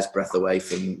were a hair's breadth away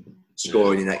from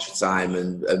scoring in extra time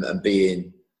and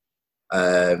being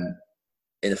in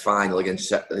a final against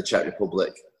the Czech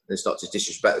Republic. It's not to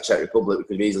disrespect the Czech Republic, we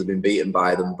could have easily been beaten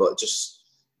by them, but just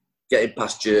getting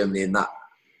past Germany, and that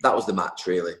was the match,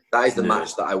 really. That is the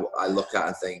match that I look at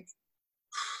and think,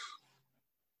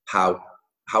 how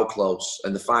close.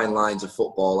 And the fine lines of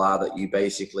football are that you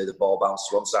basically, the ball bounces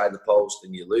to one side of the post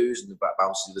and you lose, and the back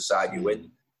bounces to the side, you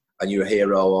win. And you're a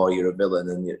hero or you're a villain,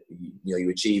 and you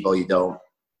achieve or you don't.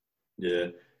 Yeah.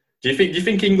 Do you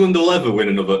think England will ever win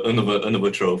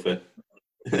another trophy?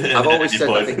 I've always said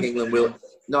I think England will.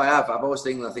 No, I have. I've always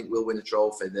think I think we'll win a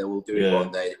trophy. They will do it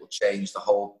one day. It will change the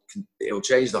whole. It will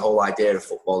change the whole idea of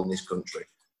football in this country.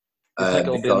 I think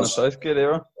it'll be in the Southgate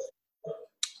era.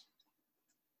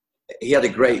 He had a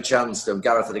great chance.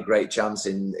 Gareth had a great chance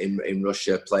in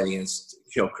Russia playing against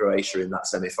Croatia in that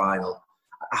semi-final.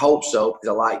 I hope so, because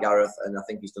I like Gareth and I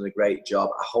think he's done a great job.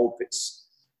 I hope it's.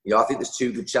 I think there's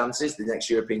two good chances. The next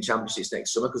European Championships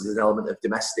next summer, because there's an element of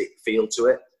domestic feel to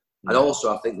it. And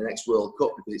also, I think the next World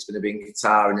Cup, because it's going to be in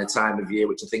Qatar in a time of year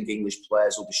which I think English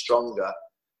players will be stronger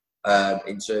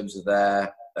in terms of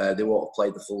they won't have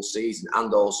played the full season,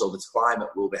 and also the climate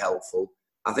will be helpful.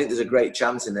 I think there's a great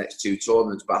chance in the next two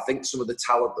tournaments, but I think some of the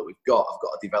talent that we've got have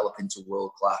got to develop into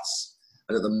world class.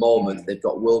 And at the moment, they've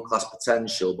got world class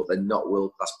potential, but they're not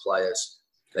world class players.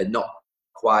 They're not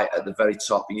quite at the very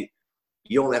top.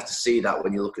 You only have to see that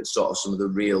when you look at sort of some of the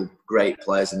real great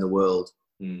players in the world.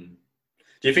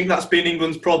 Do you think that's been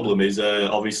England's problem, is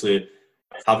obviously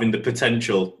having the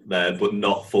potential there but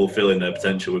not fulfilling their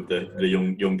potential with the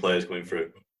young players coming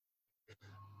through?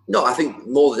 No, I think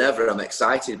more than ever I'm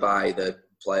excited by the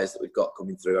players that we've got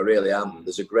coming through. I really am.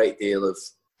 There's a great deal of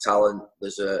talent.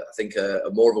 There's I think a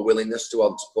more of a willingness to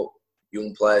want to put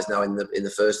young players now in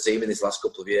the first team in this last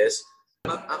couple of years.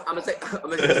 I'm as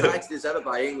excited as ever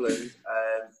by England,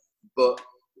 but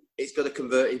it's got to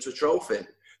convert into a trophy.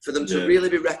 For them to really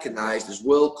be recognised as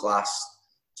world class,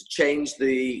 to change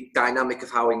the dynamic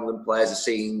of how England players are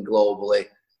seen globally.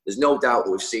 There's no doubt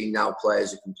that we've seen now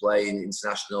players who can play in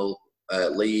international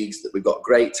leagues, that we've got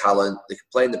great talent, they can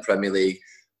play in the Premier League,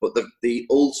 but the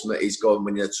ultimate is going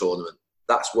winning a tournament.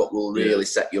 That's what will really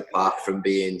set you apart from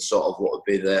being sort of what would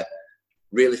be the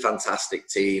really fantastic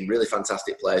team, really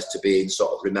fantastic players, to being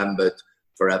sort of remembered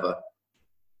forever.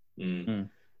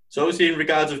 So obviously in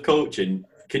regards of coaching,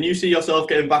 can you see yourself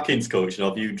getting back into coaching, or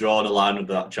have you drawn a line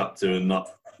under that chapter and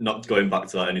not going back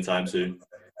to that anytime soon?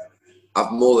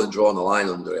 I've more than drawn a line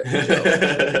under it.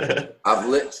 I've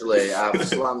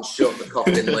slammed shut the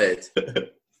coffin lid,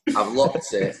 I've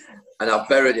locked it, and I've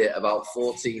buried it about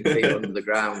 14 feet under the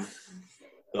ground.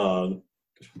 Can't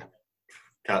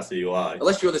see why.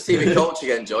 Unless you want to see me coach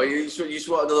again, Joy. You just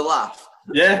want another laugh?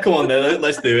 Yeah, come on then,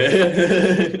 let's do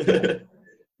it.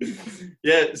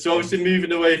 Yeah, so obviously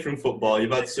moving away from football,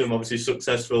 you've had some obviously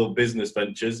successful business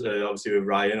ventures, obviously with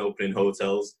Ryan opening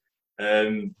hotels.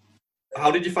 How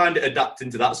did you find it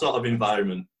adapting to that sort of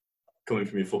environment coming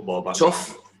from your football background?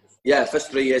 Tough. Yeah,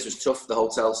 first 3 years was tough, the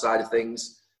hotel side of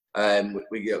things.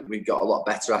 We got a lot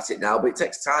better at it now, but it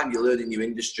takes time. You're learning new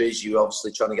industries. You're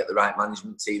obviously trying to get the right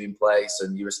management team in place,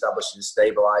 and you're establishing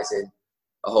and stabilising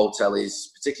a hotel,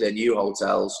 is particularly new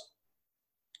hotels,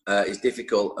 is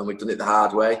difficult, and we've done it the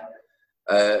hard way.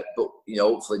 But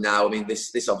hopefully now,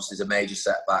 this obviously is a major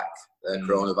setback,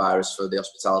 coronavirus, for the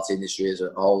hospitality industry as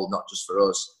a whole, not just for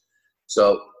us.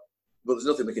 So, but there's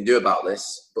nothing we can do about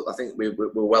this. But I think we're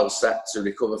well set to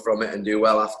recover from it and do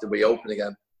well after we open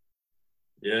again.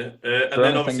 Yeah. Is there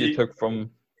anything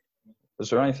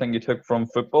you took from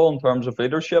football in terms of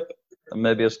leadership and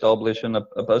maybe establishing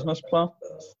a business plan?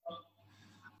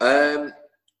 I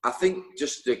think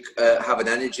just to have an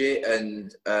energy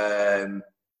and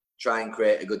try and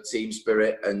create a good team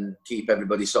spirit and keep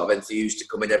everybody sort of enthused to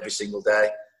come in every single day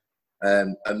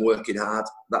and working hard.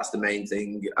 That's the main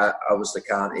thing. I obviously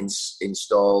can't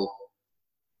install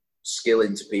skill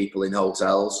into people in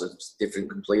hotels. It's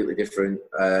completely different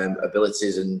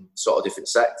abilities and sort of different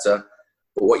sector.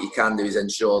 But what you can do is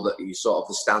ensure that you sort of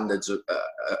the standards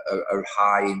are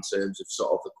high in terms of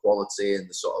sort of the quality and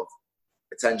the sort of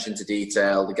attention to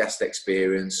detail, the guest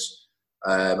experience.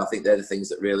 I think they're the things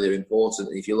that really are important.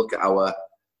 And if you look at our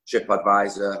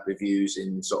TripAdvisor reviews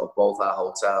in sort of both our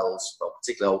hotels, well,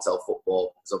 particularly hotel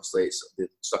football, because obviously the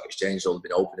stock exchange has only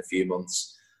been open a few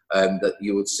months, that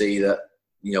you would see that,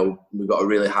 you know, we've got a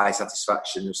really high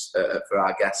satisfaction for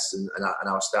our guests and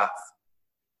our staff.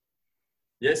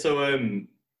 Yeah, so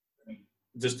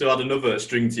just to add another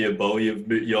string to your bow, you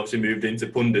obviously moved into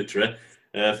punditry.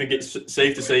 I think it's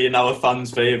safe to say you're now a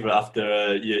fan's favourite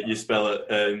after your spell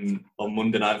on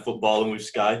Monday Night Football and with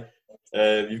Sky.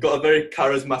 You've got a very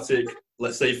charismatic,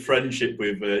 let's say, friendship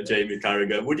with Jamie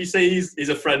Carragher. Would you say he's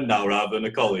a friend now rather than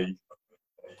a colleague?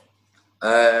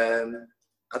 I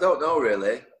don't know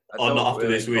really. Or not after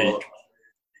this week?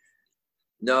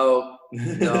 No,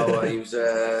 he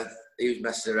was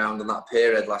messing around on that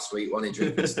pierhead last week, wasn't he,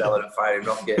 drinking Stella and firing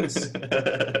rockets.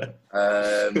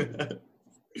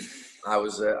 I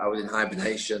was in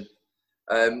hibernation.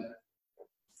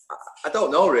 I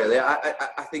don't know really.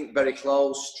 I think very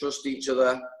close, trust each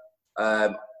other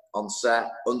on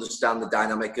set, understand the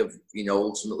dynamic of, you know,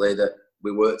 ultimately that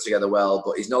we work together well.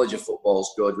 But his knowledge of football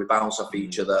is good. We bounce off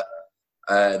each other.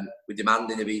 We're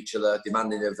demanding of each other,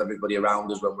 demanding of everybody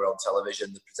around us when we're on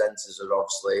television. The presenters are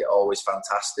obviously always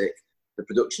fantastic. The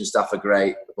production staff are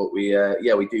great. But we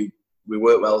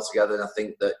work well together, and I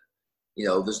think that, you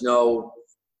know,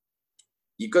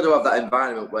 you've got to have that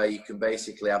environment where you can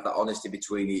basically have that honesty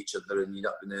between each other, and you're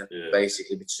not going to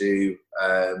basically be too,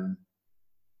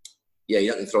 you're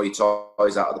not going to throw your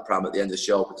toys out of the pram at the end of the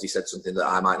show because he said something that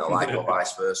I might not like, or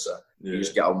vice versa. You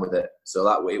just get on with it. So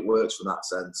that way it works from that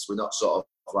sense. We're not sort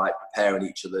of like preparing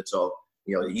each other to,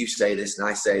 you know, you say this and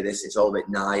I say this. It's all a bit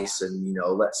nice, and, you know,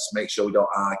 let's make sure we don't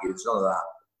argue. There's none of that.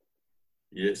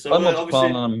 Yeah. So how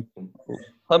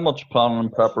much planning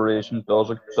and preparation does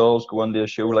go into a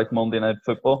show like Monday Night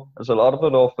Football? Is a lot of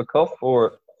it off the cuff,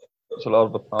 or is a lot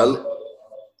of it planned?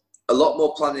 A lot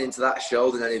more planning into that show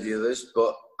than any of the others,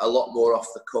 but a lot more off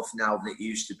the cuff now than it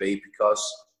used to be, because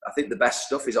I think the best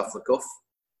stuff is off the cuff.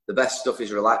 The best stuff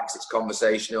is relaxed, it's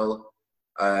conversational,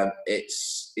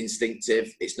 it's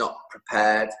instinctive, it's not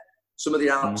prepared. Some of the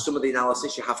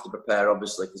analysis you have to prepare,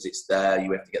 obviously, because it's there.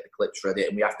 You have to get the clips ready,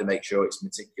 and we have to make sure it's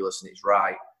meticulous and it's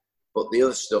right. But the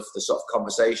other stuff, the sort of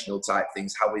conversational type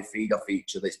things, how we feed off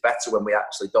each other, it's better when we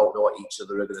actually don't know what each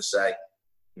other are going to say,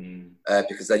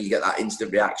 because then you get that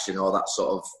instant reaction, or that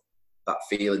sort of that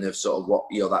feeling of sort of what,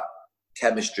 you know, that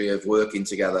chemistry of working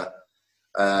together,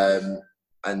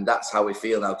 and that's how we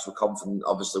feel now, because we're confident,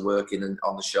 obviously, working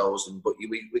on the shows. But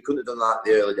we couldn't have done that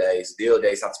in the early days. The early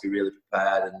days had to be really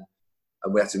prepared,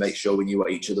 and we had to make sure we knew what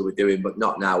each other were doing. But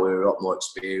not now. We're a lot more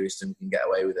experienced and we can get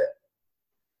away with it.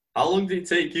 How long did it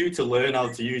take you to learn how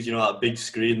to use, you know, that big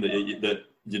screen that you do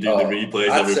the replays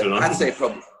everything on?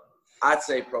 I'd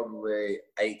say probably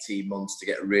 18 months to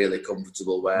get really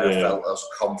comfortable, where I felt I was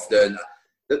confident.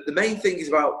 The main thing is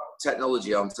about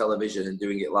technology on television and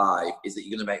doing it live is that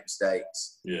you're going to make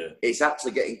mistakes. Yeah. It's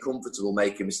actually getting comfortable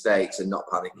making mistakes and not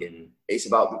panicking. It's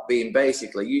about being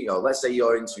basically, you know, let's say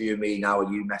you're interviewing me now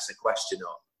and you mess a question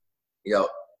up. You know,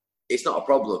 it's not a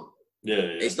problem. Yeah.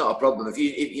 It's not a problem. If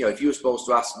you were supposed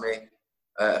to ask me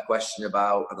a question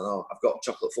about, I don't know, I've got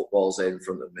chocolate footballs in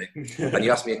front of me, and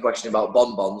you ask me a question about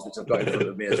bonbons, which I've got in front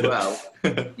of me as well,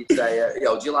 you'd say,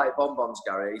 do you like bonbons,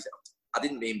 Gary? I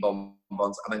didn't mean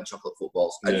bonbons, I meant chocolate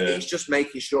footballs. And it's just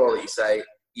making sure that you say,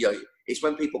 you know, it's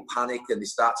when people panic and they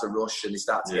start to rush and they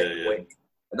start to get quick.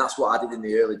 And that's what I did in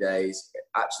the early days.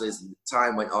 Actually, as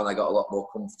time went on, I got a lot more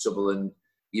comfortable, and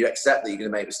you accept that you're going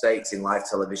to make mistakes in live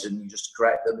television. You just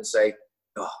correct them and say,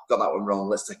 oh, got that one wrong,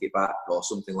 let's take it back, or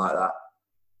something like that.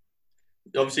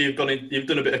 Obviously, you've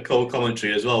done a bit of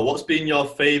co-commentary as well. What's been your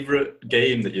favourite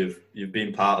game that you've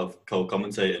been part of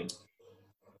co-commentating?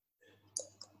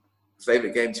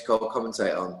 Favourite game to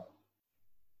co-commentate on?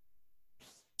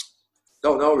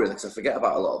 Don't know really, because I forget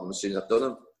about a lot of them as soon as I've done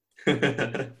them.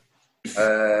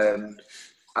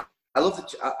 I love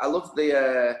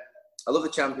the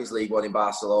Champions League one in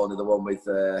Barcelona, the one with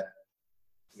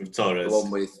Torres. The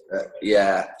one with you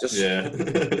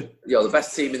know, the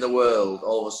best team in the world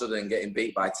all of a sudden getting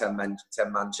beat by 10-man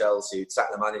Chelsea, who'd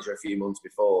sacked the manager a few months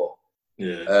before.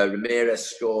 Ramirez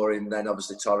scoring, then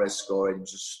obviously Torres scoring.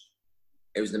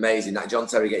 It was amazing. That John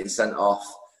Terry getting sent off.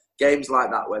 Games like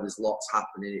that where there's lots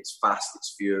happening, it's fast,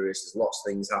 it's furious, there's lots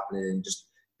of things happening, and just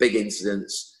big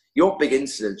incidents. You want big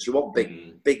incidents, you want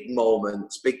big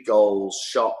moments, big goals,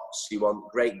 shots, you want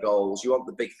great goals, you want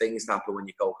the big things to happen when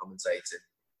you go commentating.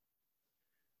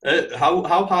 How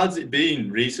hard's it been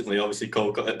recently, obviously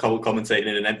commentating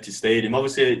in an empty stadium?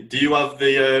 Obviously, do you have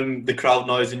the crowd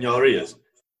noise in your ears?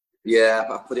 Yeah,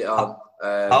 I put it on.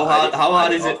 How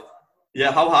hard is it?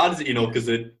 Yeah, how hard is it, you know, because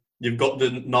you've got the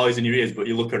noise in your ears, but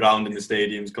you look around and the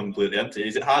stadium's completely empty?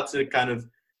 Is it hard to kind of,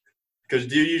 because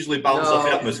do you usually bounce off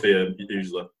the atmosphere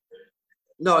usually?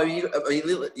 No,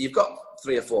 you've got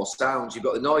 3 or 4 sounds. You've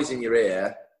got the noise in your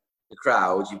ear, the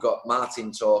crowd. You've got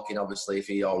Martin talking, obviously, if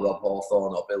you're Rob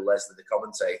Hawthorne or Bill Leslie, the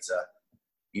commentator.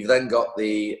 You've then got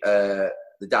the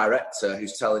director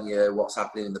who's telling you what's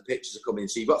happening and the pictures are coming.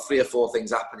 So you've got 3 or 4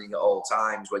 things happening at all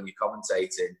times when you're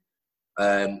commentating.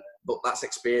 But that's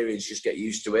experience. Just get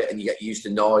used to it, and you get used to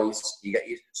noise.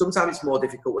 Sometimes it's more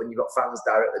difficult when you've got fans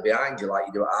directly behind you, like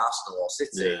you do at Arsenal or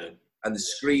City, and they're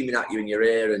screaming at you in your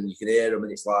ear, and you can hear them,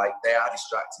 and it's like they are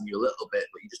distracting you a little bit,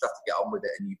 but you just have to get on with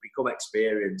it, and you become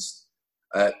experienced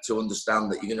to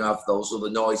understand that you're going to have those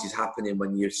other noises happening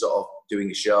when you're sort of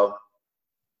doing a show.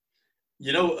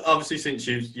 You know, obviously, since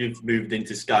you've moved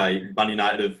into Sky, Man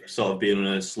United have sort of been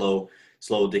on a slow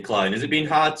decline. Has it been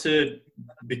hard to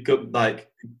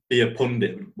be a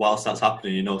pundit whilst that's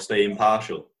happening? You know, stay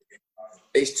impartial.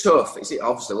 It's tough. It's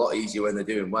obviously a lot easier when they're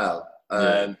doing well.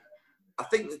 I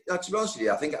think, to be honest with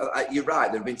you, I think you're right.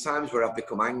 There have been times where I've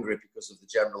become angry because of the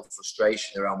general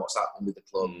frustration around what's happening with the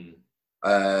club,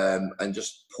 and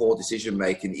just poor decision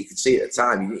making. You could see at the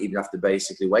time. You didn't even have to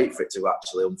basically wait for it to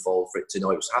actually unfold for it to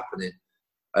know it was happening.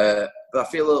 But I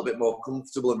feel a little bit more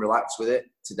comfortable and relaxed with it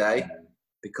today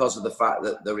because of the fact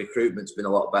that the recruitment's been a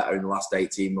lot better in the last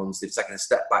 18 months. They've taken a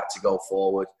step back to go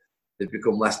forward. They've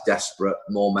become less desperate,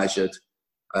 more measured.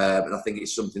 And I think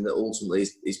it's something that ultimately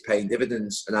is paying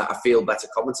dividends. And I feel better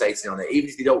commentating on it. Even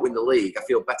if they don't win the league, I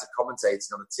feel better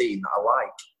commentating on a team that I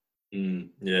like.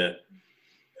 Yeah.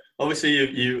 Obviously,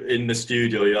 you in the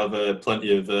studio, you have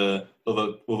plenty of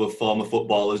other former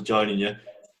footballers joining you.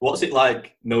 What's it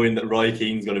like knowing that Roy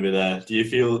Keane's going to be there? Do you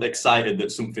feel excited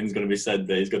that something's going to be said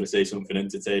there? He's going to say something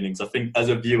entertaining. Because I think as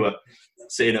a viewer,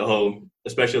 sitting at home,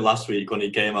 especially last week when he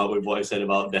came out with what he said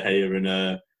about De Gea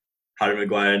and Harry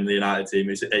Maguire and the United team,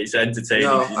 it's entertaining.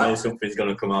 No, you know something's going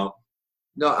to come out.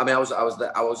 No, I mean I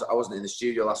wasn't in the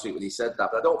studio last week when he said that,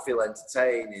 but I don't feel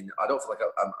entertaining. I don't feel like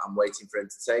I'm waiting for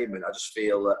entertainment. I just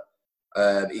feel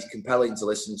that he's compelling to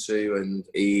listen to, and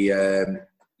he.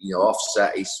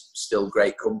 Offset, he's still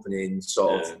great company, and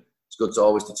sort of it's good to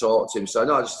always to talk to him. So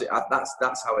no,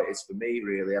 that's how it is for me,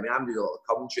 really. I mean, I'm doing a lot of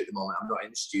commentary at the moment. I'm not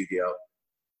in the studio,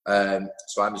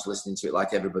 so I'm just listening to it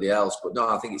like everybody else. But no,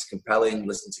 I think it's compelling.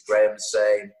 Listening to Graham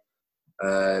saying,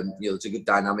 there's a good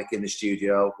dynamic in the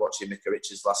studio. Watching Micah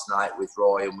Richards last night with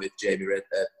Roy and with Jamie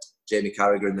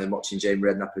Carragher, and then watching Jamie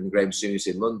Redknapp and Graham Souness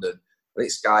in London. I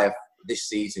think Sky have this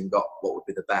season got what would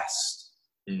be the best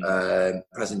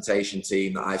presentation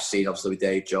team that I've seen, obviously with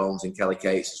Dave Jones and Kelly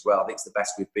Cates as well. I think it's the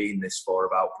best we've been this for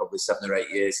about probably 7 or 8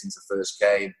 years since I first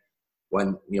came,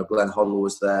 when Glenn Hoddle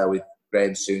was there with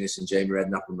Graham Souness and Jamie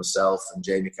Redknapp and myself and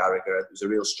Jamie Carragher. It was a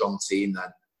real strong team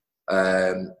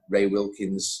then. Ray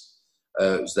Wilkins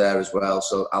was there as well,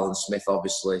 so Alan Smith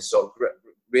obviously. So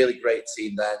really great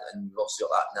team then, and we've also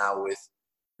got that now with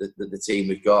the team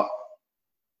we've got.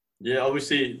 Yeah,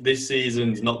 obviously this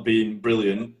season's not been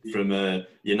brilliant from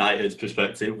United's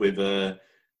perspective, with the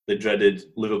dreaded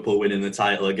Liverpool winning the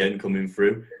title again coming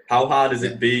through. How hard has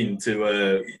it been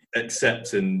to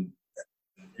accept, and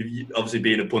obviously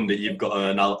being a pundit, you've got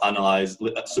to analyse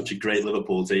such a great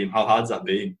Liverpool team. How hard's that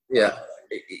been? Yeah,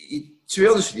 to be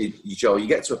honest with you, Joe, you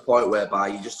get to a point whereby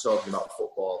you're just talking about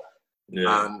football.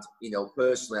 Yeah. And,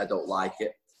 personally, I don't like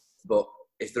it. But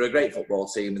if they're a great football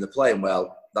team and they're playing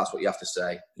well, that's what you have to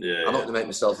say. Yeah, I'm not going to make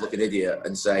myself look an idiot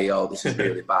and say, this is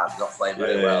really bad, they're not playing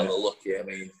very well, they're lucky. I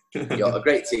mean, a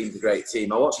great team's a great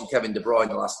team. I was watching Kevin De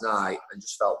Bruyne last night and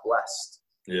just felt blessed.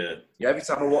 Yeah. Every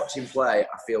time I watch him play,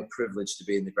 I feel privileged to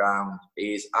be in the ground.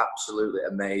 He is absolutely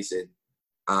amazing.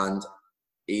 And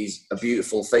he's a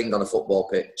beautiful thing on a football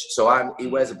pitch. So he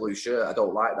wears a blue shirt. I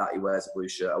don't like that he wears a blue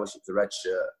shirt. I wish it was a red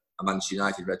shirt, a Manchester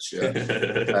United red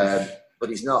shirt. But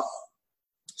he's not.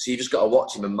 So you just got to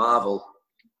watch him and marvel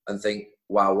and think,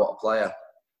 wow, what a player.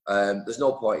 There's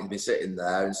no point in me sitting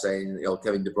there and saying,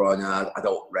 Kevin De Bruyne, I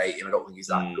don't rate him, I don't think he's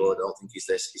that good, I don't think he's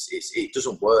this. It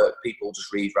doesn't work. People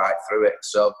just read right through it.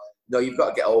 So, no, you've got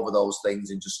to get over those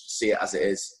things and just see it as it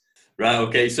is. Right,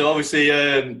 okay. So, obviously,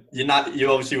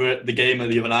 you obviously were at the game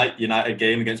the other night, United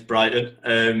game against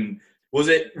Brighton. Was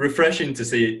it refreshing to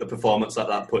see a performance like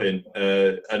that put in?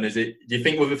 And do you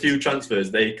think with a few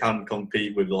transfers, they can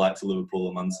compete with the likes of Liverpool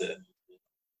and Man City?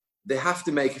 They have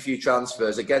to make a few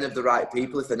transfers, again, of the right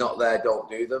people. If they're not there, don't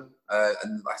do them.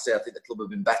 And like I say, I think the club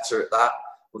have been better at that.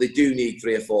 But they do need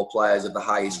 3 or 4 players of the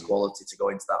highest quality to go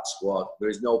into that squad. There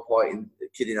is no point in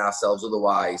kidding ourselves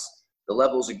otherwise. The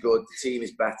levels are good. The team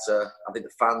is better. I think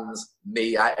the fans,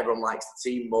 everyone likes the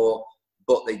team more.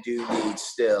 But they do need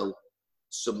still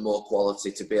some more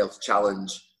quality to be able to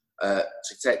challenge, to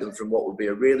take them from what would be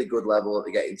a really good level that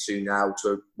they're getting to now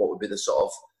to what would be the sort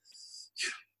of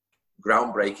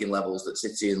groundbreaking levels that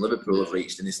City and Liverpool have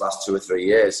reached in this last 2 or 3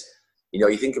 years.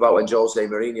 You think about when Jose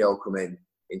Mourinho come in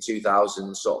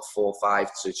 2004-5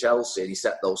 to Chelsea, and he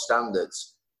set those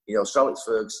standards. Sir Alex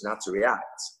Ferguson had to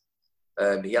react.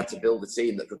 He had to build a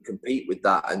team that could compete with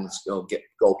that and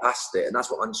go past it. And that's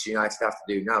what Manchester United have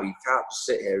to do now. You can't just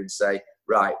sit here and say,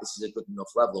 right, this is a good enough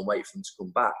level and wait for them to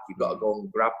come back. You've got to go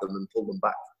and grab them and pull them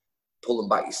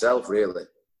back yourself, really.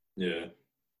 Yeah.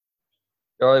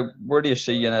 Where do you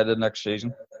see United next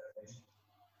season?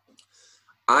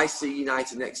 I see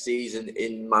United next season,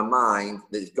 in my mind,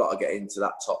 they've got to get into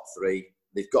that top 3.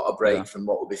 They've got to break from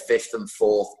what would be 5th and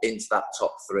 4th into that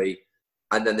top 3.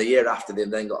 And then the year after, they've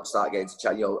then got to start getting to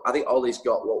challenge. I think Ollie's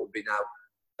got what would be now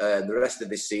the rest of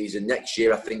this season. Next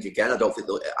year, I think, again, I don't think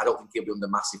he'll be under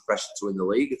massive pressure to win the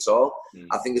league at all.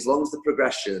 I think as long as the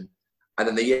progression, and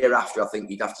then the year after, I think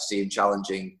you'd have to see him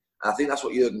challenging. And I think that's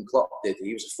what Jurgen Klopp did.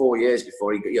 He was 4 years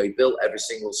before he built every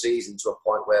single season to a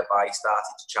point whereby he started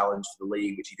to challenge for the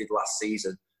league, which he did last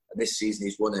season. And this season,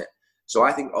 he's won it. So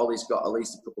I think Ollie's got at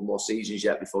least a couple more seasons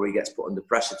yet before he gets put under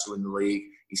pressure to win the league.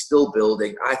 He's still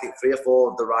building. I think 3 or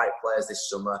 4 of the right players this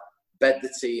summer, bed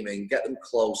the team in, get them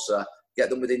closer,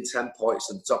 get them within 10 points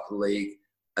of the top of the league.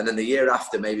 And then the year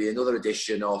after, maybe another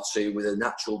addition or 2 with a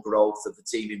natural growth of the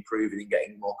team improving and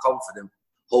getting more confident.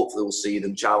 Hopefully we'll see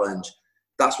them challenge.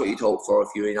 That's what you'd hope for if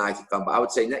you're a United fan. But I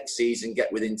would say next season,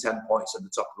 get within 10 points of the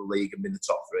top of the league and be in the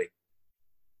top 3.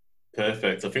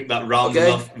 Perfect. I think that rounds us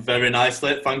off very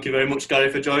nicely. Thank you very much, Gary,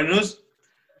 for joining us.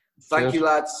 Thank you,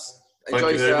 lads. Enjoy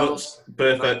yourselves.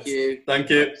 Perfect. Thank you. Thank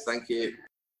you. Thank you.